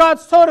 while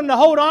God's told them to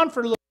hold on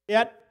for a little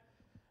bit,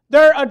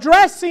 they're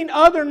addressing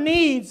other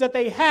needs that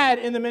they had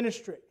in the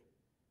ministry.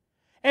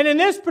 And in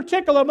this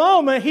particular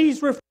moment,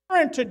 he's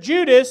referring to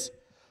Judas,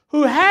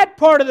 who had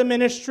part of the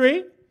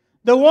ministry,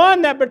 the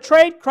one that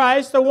betrayed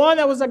Christ, the one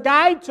that was a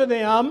guide to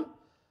them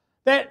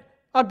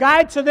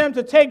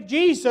to take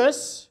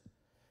Jesus.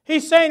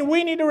 He's saying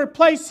we need to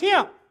replace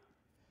him.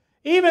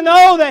 Even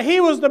though that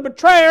he was the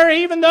betrayer,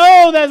 even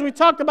though, as we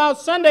talked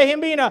about Sunday,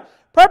 him being a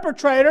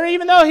perpetrator,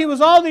 even though he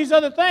was all these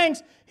other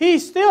things, he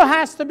still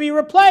has to be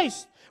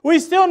replaced. We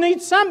still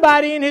need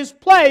somebody in his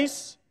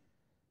place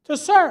to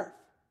serve.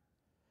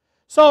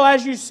 So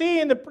as you see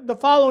in the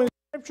following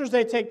scriptures,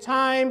 they take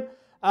time,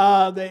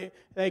 they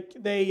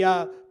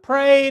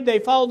prayed, they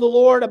followed the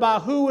Lord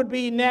about who would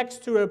be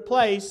next to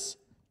replace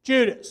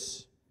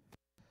Judas.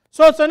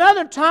 So it's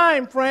another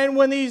time, friend,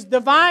 when these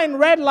divine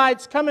red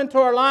lights come into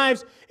our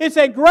lives. It's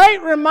a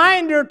great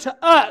reminder to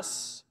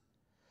us,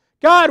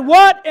 God,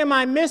 what am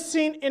I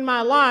missing in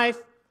my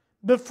life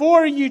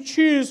before you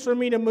choose for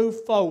me to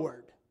move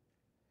forward?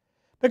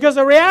 Because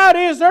the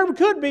reality is there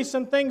could be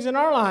some things in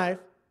our life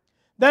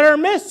that are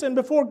missing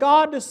before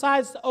God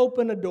decides to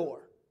open a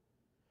door.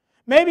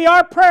 Maybe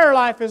our prayer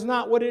life is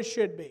not what it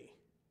should be.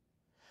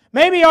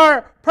 Maybe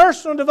our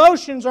personal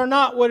devotions are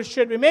not what it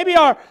should be. Maybe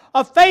our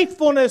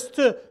faithfulness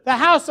to the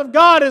house of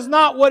God is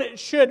not what it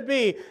should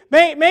be.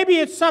 Maybe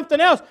it's something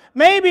else.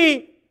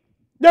 Maybe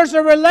there's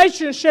a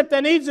relationship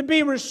that needs to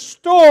be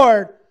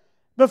restored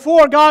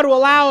before God will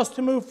allow us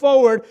to move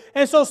forward.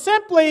 And so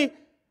simply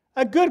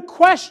a good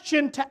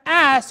question to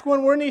ask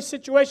when we're in these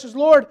situations,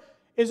 Lord,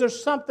 is there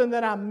something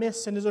that I'm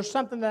missing? Is there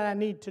something that I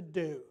need to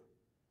do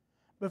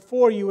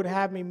before you would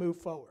have me move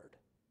forward?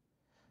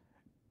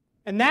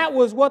 And that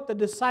was what the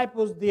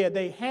disciples did.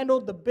 They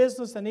handled the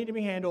business that needed to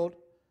be handled.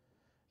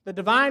 The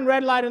divine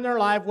red light in their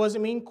life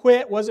wasn't mean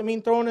quit, wasn't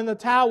mean throwing in the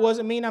towel,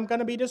 wasn't mean I'm going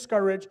to be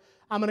discouraged.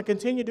 I'm going to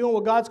continue doing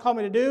what God's called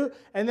me to do,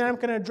 and then I'm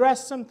going to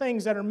address some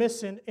things that are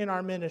missing in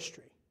our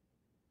ministry.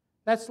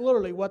 That's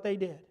literally what they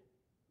did.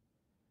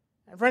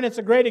 And friend, it's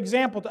a great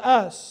example to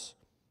us.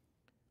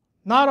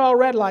 Not all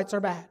red lights are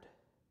bad.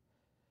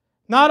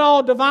 Not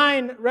all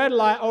divine red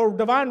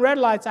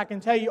lights, I can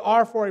tell you,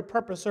 are for a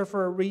purpose or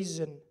for a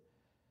reason.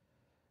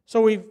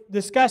 So we've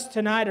discussed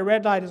tonight a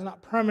red light is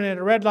not permanent.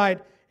 A red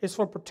light is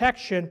for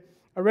protection.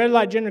 A red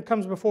light generally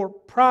comes before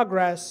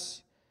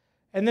progress.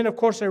 And then, of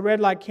course, a red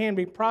light can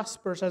be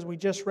prosperous, as we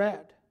just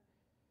read.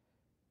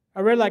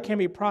 A red light can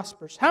be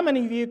prosperous. How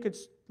many of you could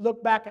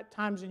look back at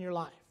times in your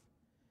life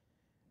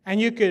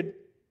and you could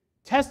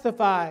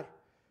testify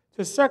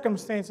to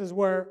circumstances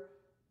where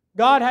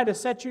God had to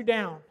set you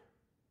down?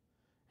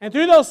 And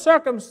through those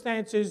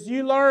circumstances,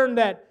 you learned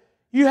that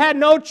you had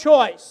no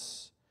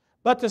choice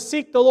but to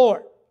seek the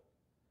Lord.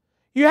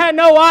 You had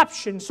no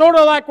option. Sort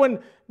of like when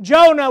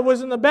Jonah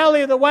was in the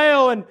belly of the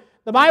whale, and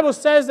the Bible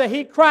says that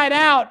he cried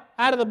out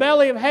of the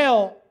belly of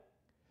hell.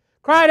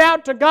 Cried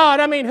out to God.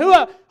 I mean, who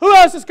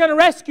else is going to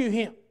rescue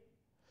him?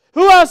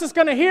 Who else is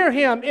going to hear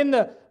him in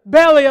the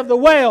belly of the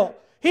whale?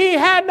 He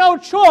had no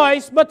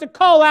choice but to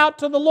call out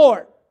to the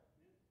Lord.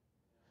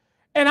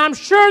 And I'm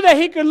sure that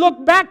he could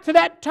look back to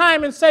that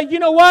time and say, you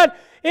know what?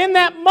 In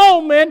that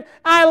moment,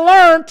 I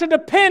learned to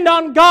depend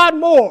on God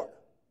more.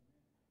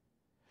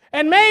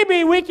 And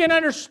maybe we can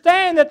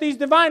understand that these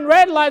divine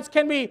red lights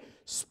can be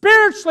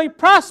spiritually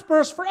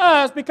prosperous for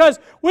us because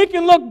we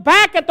can look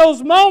back at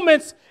those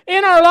moments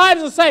in our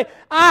lives and say,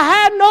 I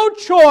had no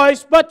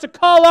choice but to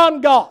call on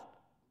God.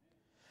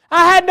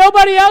 I had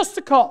nobody else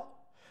to call.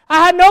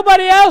 I had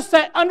nobody else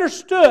that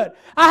understood.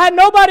 I had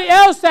nobody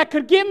else that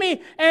could give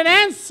me an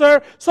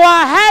answer, so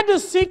I had to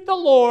seek the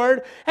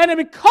Lord. And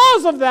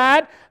because of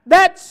that,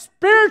 that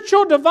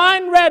spiritual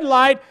divine red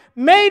light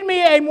made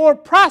me a more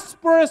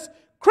prosperous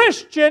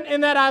Christian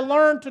in that I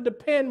learned to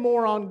depend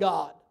more on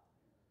God.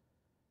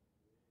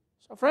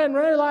 So friend,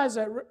 realize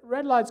that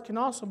red lights can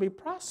also be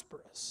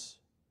prosperous.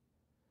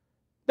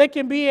 They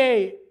can be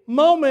a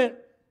moment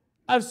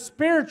of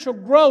spiritual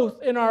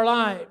growth in our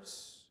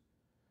lives.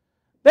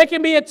 They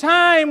can be a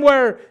time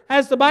where,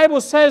 as the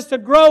Bible says, to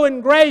grow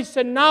in grace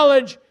and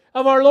knowledge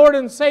of our Lord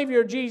and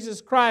Savior Jesus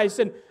Christ.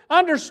 And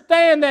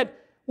understand that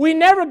we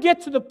never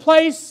get to the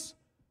place,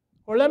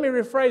 or let me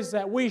rephrase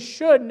that, we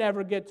should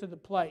never get to the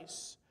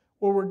place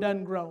where we're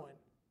done growing.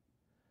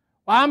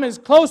 Well, I'm as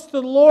close to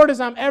the Lord as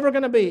I'm ever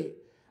going to be.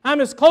 I'm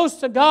as close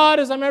to God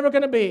as I'm ever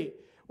going to be.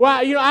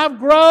 Well, I've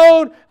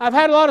grown. I've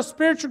had a lot of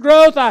spiritual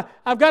growth.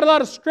 I've got a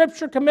lot of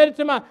Scripture committed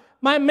to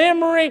my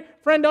memory.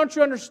 Friend, don't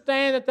you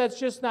understand that that's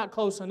just not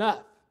close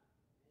enough?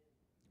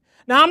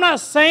 Now, I'm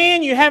not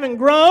saying you haven't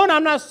grown.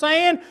 I'm not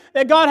saying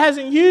that God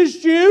hasn't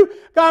used you.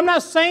 I'm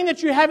not saying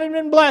that you haven't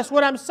been blessed.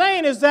 What I'm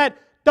saying is that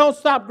don't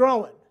stop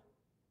growing.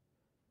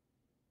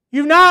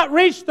 You've not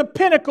reached the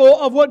pinnacle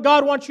of what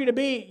God wants you to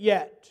be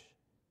yet.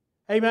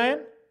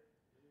 Amen?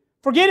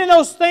 Forgetting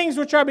those things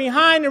which are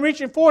behind and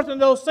reaching forth in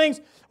those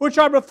things which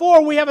are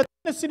before, we have a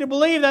tendency to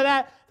believe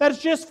that is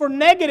just for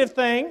negative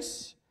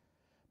things.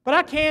 But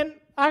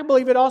I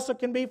believe it also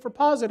can be for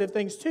positive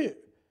things too.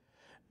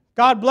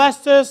 God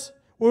blessed us.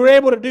 We were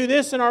able to do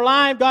this in our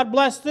life. God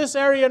blessed this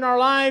area in our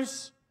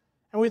lives.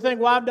 And we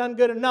think, well, I've done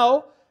good. And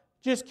no,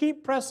 just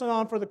keep pressing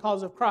on for the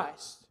cause of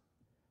Christ.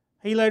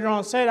 He later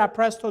on said, I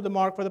press toward the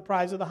mark for the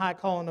prize of the high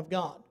calling of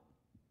God.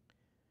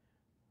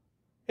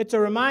 It's a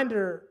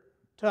reminder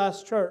to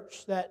us,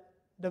 church, that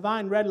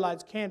divine red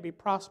lights can be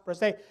prosperous.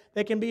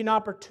 They can be an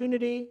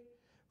opportunity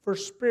for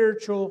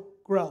spiritual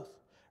growth.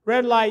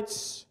 Red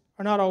lights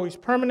are not always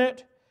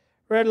permanent.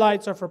 Red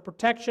lights are for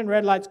protection.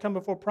 Red lights come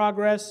before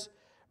progress.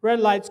 Red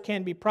lights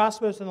can be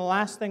prosperous. And the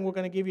last thing we're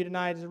going to give you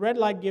tonight is a red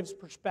light gives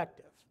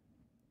perspective.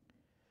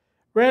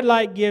 Red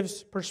light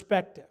gives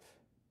perspective.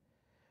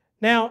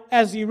 Now,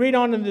 as you read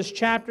on in this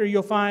chapter,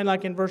 you'll find,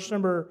 like in verse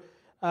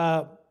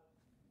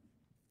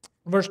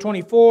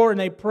 24, and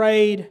they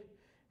prayed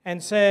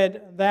and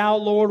said, Thou,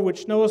 Lord,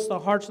 which knowest the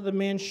hearts of the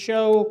men,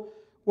 show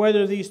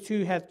whether these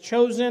two hath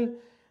chosen,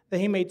 that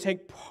he may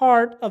take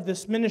part of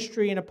this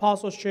ministry and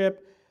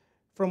apostleship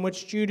from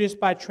which Judas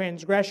by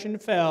transgression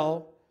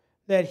fell,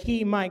 that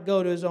he might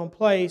go to his own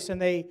place.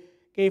 And they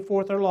gave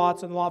forth their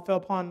lots, and the lot fell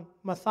upon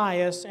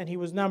Matthias, and he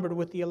was numbered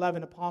with the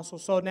 11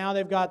 apostles. So now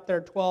they've got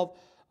their 12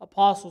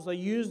 apostles. They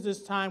used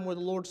this time where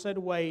the Lord said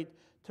wait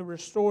to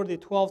restore the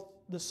 12th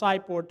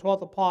disciple or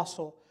 12th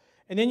apostle.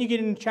 And then you get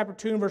into chapter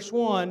 2 and verse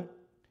 1,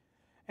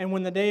 and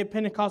when the day of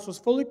Pentecost was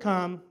fully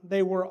come,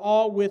 they were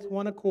all with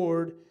one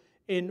accord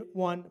in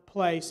one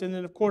place. And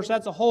then, of course,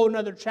 that's a whole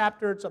other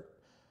chapter. It's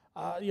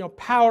a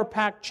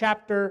power-packed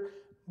chapter,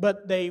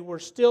 but they were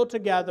still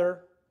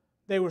together.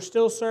 They were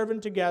still serving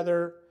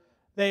together.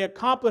 They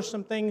accomplished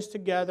some things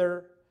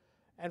together.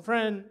 And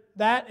friend,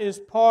 that is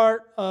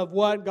part of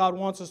what God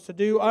wants us to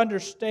do.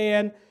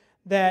 Understand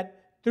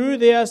that through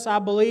this, I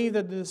believe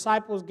that the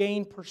disciples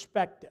gained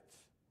perspective.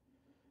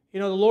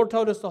 The Lord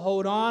told us to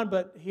hold on,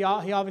 but He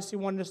obviously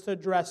wanted us to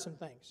address some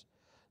things.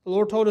 The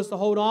Lord told us to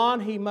hold on.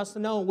 He must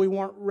have known we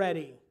weren't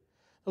ready.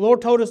 The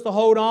Lord told us to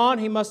hold on.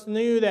 He must have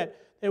knew that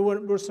there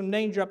was some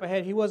danger up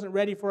ahead. He wasn't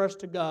ready for us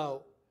to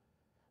go.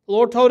 The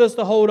Lord told us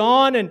to hold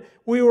on, and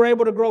we were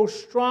able to grow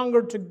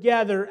stronger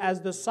together as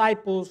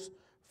disciples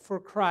for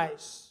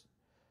Christ.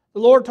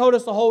 The Lord told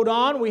us to hold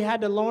on. We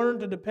had to learn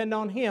to depend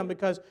on Him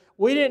because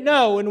we didn't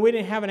know and we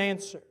didn't have an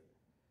answer.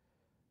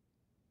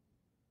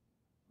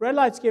 Red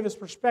lights give us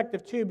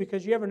perspective too,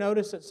 because you ever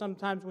notice that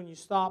sometimes when you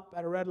stop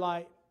at a red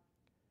light,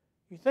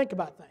 you think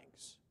about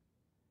things.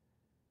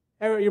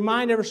 Your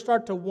mind ever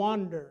start to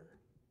wander?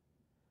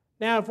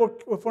 Now, if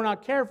we're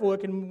not careful,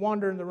 it can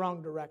wander in the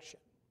wrong direction.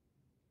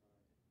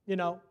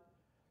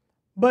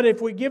 But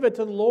if we give it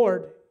to the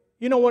Lord,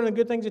 one of the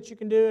good things that you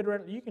can do,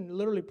 you can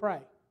literally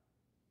pray.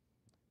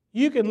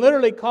 You can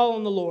literally call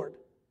on the Lord.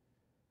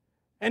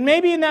 And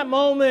maybe in that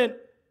moment,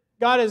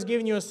 God has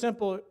given you a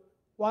simple,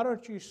 why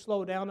don't you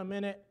slow down a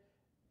minute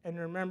and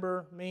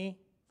remember me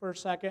for a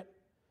second?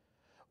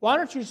 Why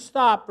don't you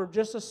stop for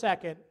just a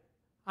second?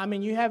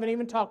 You haven't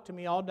even talked to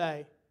me all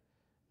day.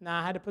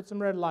 Now, I had to put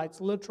some red lights,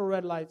 literal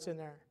red lights in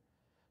there.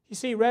 You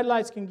see, red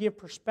lights can give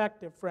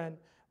perspective, friend.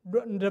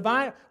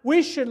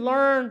 We should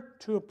learn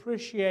to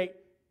appreciate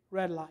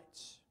red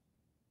lights.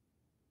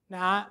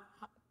 Now,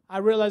 I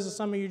realize that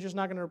some of you are just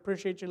not going to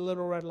appreciate your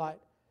little red light.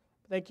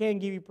 But they can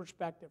give you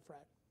perspective,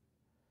 friend.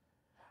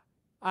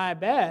 I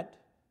bet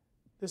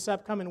this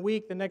upcoming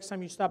week, the next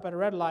time you stop at a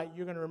red light,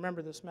 you're going to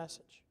remember this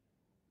message.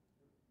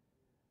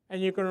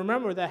 And you can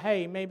remember that,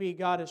 hey, maybe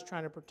God is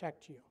trying to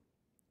protect you.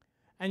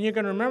 And you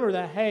can remember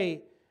that,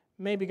 hey,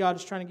 maybe God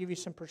is trying to give you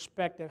some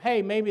perspective.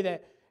 Hey, maybe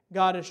that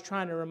God is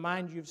trying to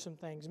remind you of some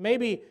things.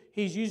 Maybe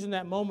He's using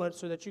that moment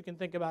so that you can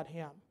think about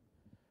Him.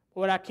 But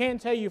what I can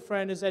tell you,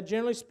 friend, is that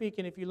generally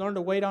speaking, if you learn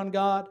to wait on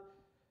God,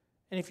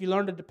 and if you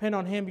learn to depend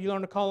on Him, you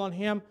learn to call on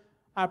Him,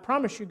 I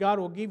promise you God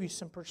will give you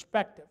some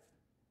perspective.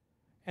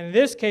 And in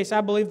this case,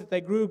 I believe that they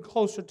grew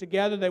closer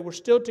together. They were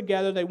still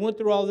together. They went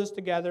through all this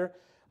together.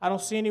 I don't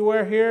see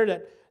anywhere here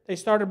that they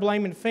started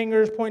blaming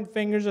fingers, pointing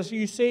fingers. As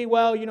you see,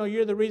 well,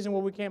 you're the reason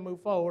why we can't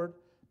move forward.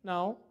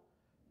 No.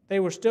 They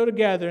were still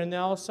together. And then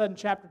all of a sudden,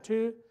 chapter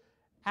 2,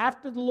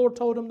 after the Lord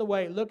told them to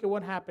wait, look at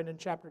what happened in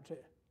chapter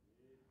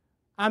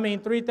 2.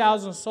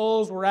 3,000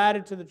 souls were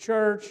added to the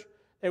church.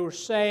 They were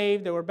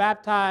saved. They were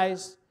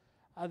baptized.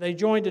 They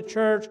joined the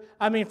church.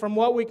 From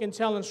what we can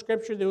tell in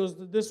Scripture,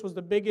 this was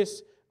the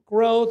biggest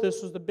growth.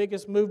 This was the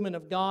biggest movement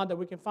of God that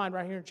we can find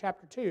right here in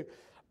chapter 2.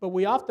 But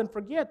we often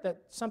forget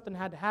that something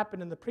had to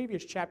happen in the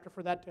previous chapter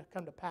for that to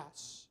come to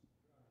pass.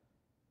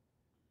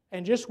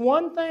 And just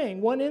one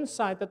thing, one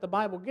insight that the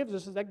Bible gives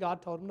us is that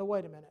God told him to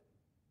wait a minute.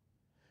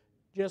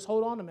 Just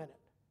hold on a minute.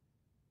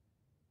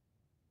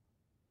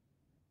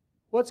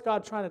 What's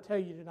God trying to tell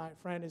you tonight,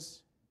 friend,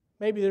 is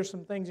maybe there's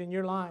some things in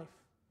your life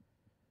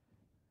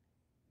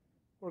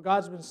where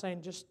God's been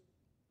saying, just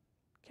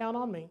count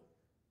on me.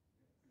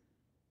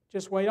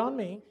 Just wait on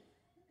me.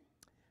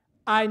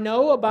 I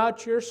know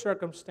about your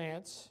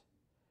circumstance.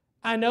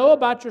 I know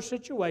about your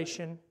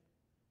situation.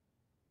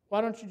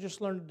 Why don't you just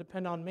learn to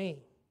depend on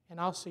me, and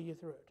I'll see you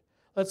through it.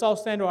 Let's all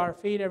stand to our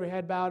feet, every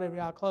head bowed, every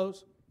eye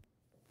closed.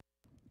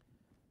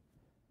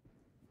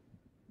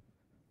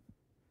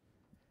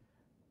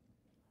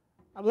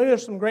 I believe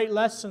there's some great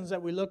lessons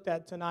that we looked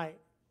at tonight,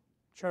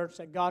 church,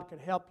 that God could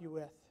help you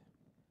with.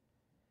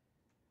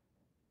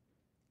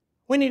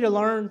 We need to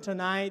learn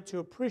tonight to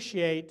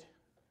appreciate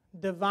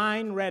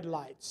divine red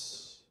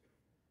lights.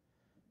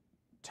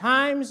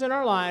 Times in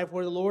our life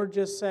where the Lord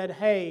just said,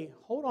 hey,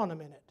 hold on a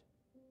minute.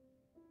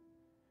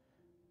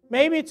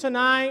 Maybe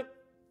tonight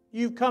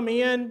you've come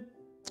in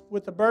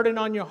with a burden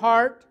on your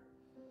heart,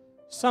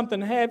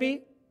 something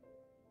heavy,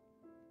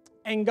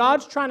 and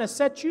God's trying to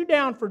set you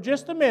down for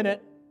just a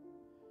minute,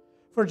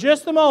 for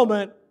just a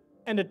moment,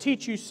 and to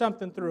teach you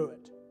something through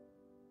it.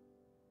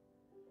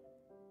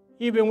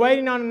 You've been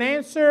waiting on an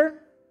answer.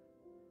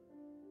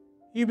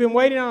 You've been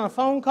waiting on a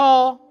phone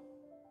call.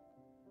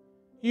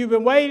 You've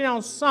been waiting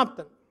on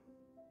something.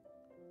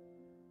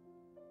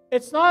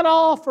 It's not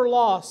all for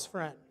loss,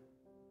 friend.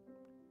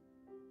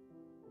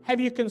 Have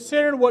you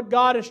considered what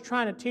God is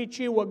trying to teach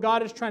you, what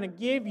God is trying to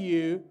give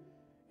you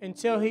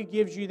until He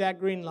gives you that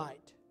green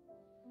light?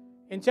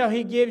 Until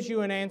He gives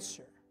you an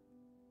answer?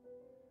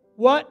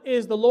 What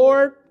is the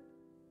Lord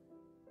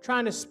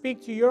trying to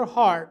speak to your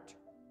heart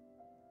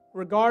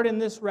regarding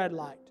this red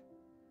light?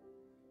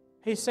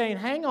 He's saying,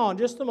 hang on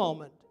just a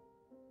moment.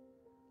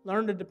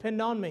 Learn to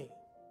depend on me.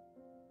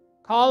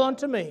 Call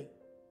unto me.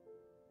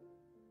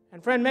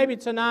 And friend, maybe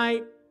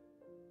tonight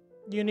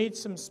you need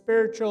some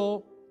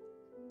spiritual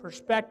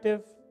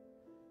perspective.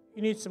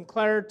 You need some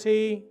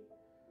clarity.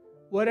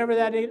 Whatever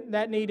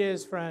that need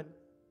is, friend.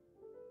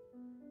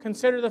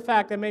 Consider the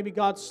fact that maybe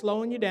God's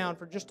slowing you down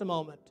for just a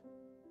moment to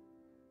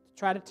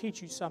try to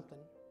teach you something.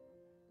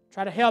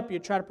 Try to help you,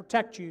 try to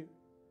protect you,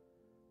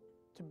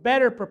 to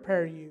better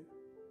prepare you.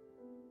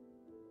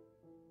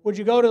 Would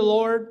you go to the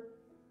Lord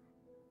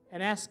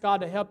and ask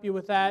God to help you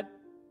with that?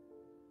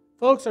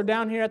 Folks are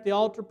down here at the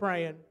altar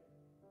praying.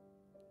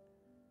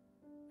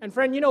 And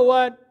friend, you know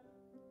what?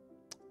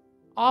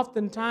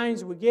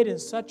 Oftentimes we get in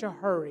such a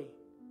hurry.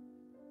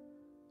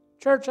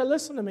 Church,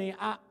 listen to me.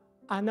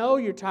 I know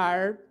you're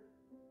tired.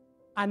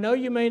 I know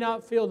you may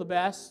not feel the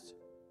best.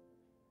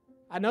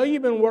 I know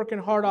you've been working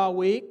hard all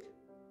week.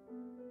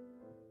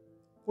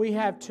 We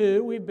have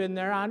too. We've been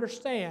there. I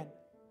understand.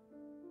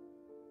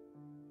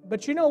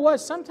 But you know what?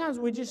 Sometimes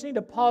we just need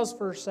to pause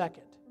for a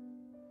second.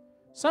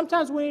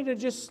 Sometimes we need to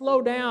just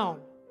slow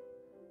down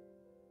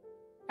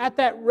at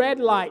that red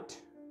light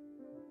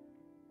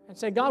and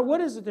say, God, what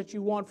is it that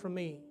you want from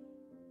me?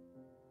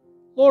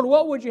 Lord,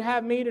 what would you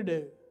have me to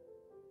do?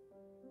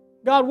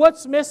 God,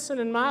 what's missing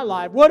in my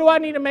life? What do I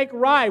need to make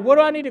right? What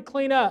do I need to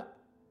clean up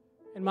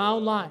in my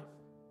own life?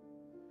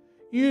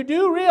 You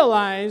do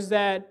realize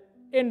that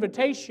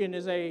invitation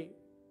is a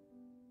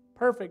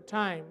perfect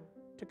time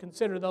to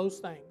consider those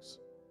things.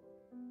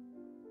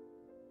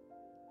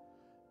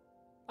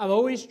 I've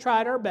always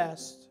tried our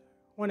best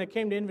when it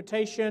came to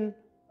invitation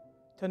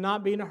to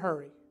not be in a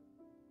hurry.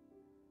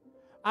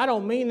 I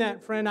don't mean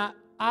that, friend.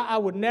 I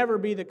would never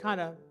be the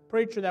kind of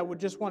preacher that would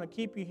just want to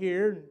keep you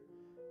here and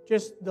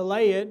just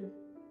delay it.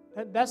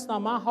 That's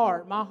not my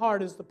heart. My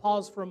heart is to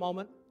pause for a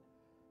moment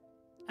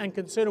and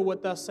consider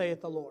what thus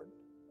saith the Lord.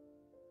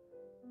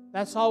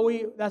 That's all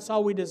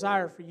we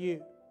desire for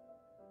you.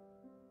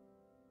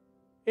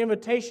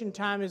 Invitation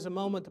time is a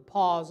moment to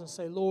pause and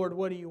say, Lord,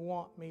 what do you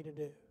want me to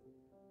do?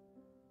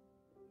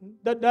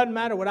 Doesn't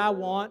matter what I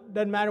want.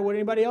 Doesn't matter what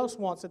anybody else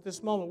wants at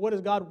this moment. What does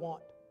God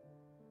want?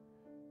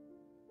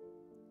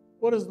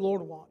 What does the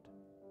Lord want?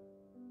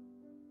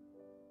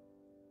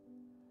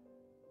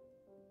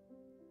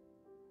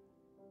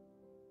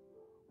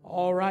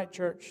 All right,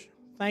 church.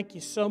 Thank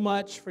you so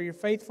much for your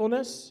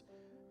faithfulness.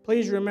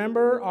 Please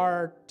remember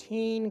our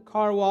teen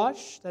car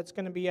wash. That's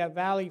going to be at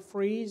Valley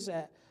Freeze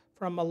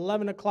from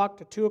 11 o'clock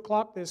to 2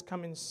 o'clock this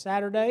coming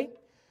Saturday.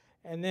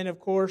 And then, of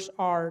course,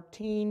 our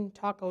Teen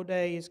Taco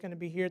Day is going to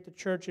be here at the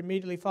church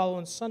immediately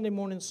following Sunday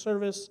morning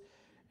service.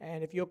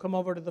 And if you'll come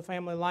over to the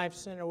Family Life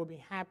Center, we'll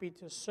be happy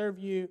to serve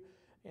you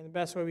in the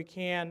best way we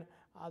can.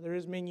 There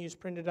is menus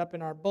printed up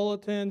in our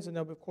bulletins, and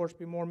there'll, of course,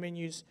 be more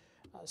menus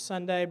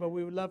Sunday. But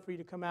we would love for you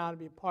to come out and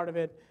be a part of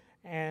it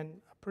and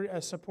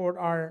support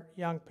our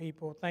young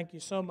people. Thank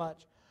you so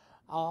much.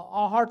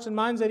 All hearts and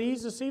minds at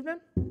ease this evening?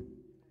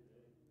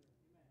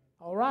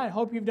 All right.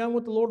 Hope you've done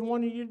what the Lord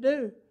wanted you to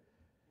do.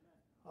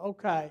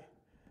 Okay.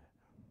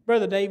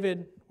 Brother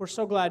David, we're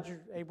so glad you're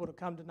able to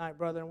come tonight,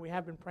 brother, and we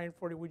have been praying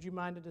for you. Would you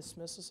mind to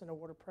dismiss us in a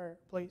word of prayer,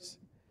 please?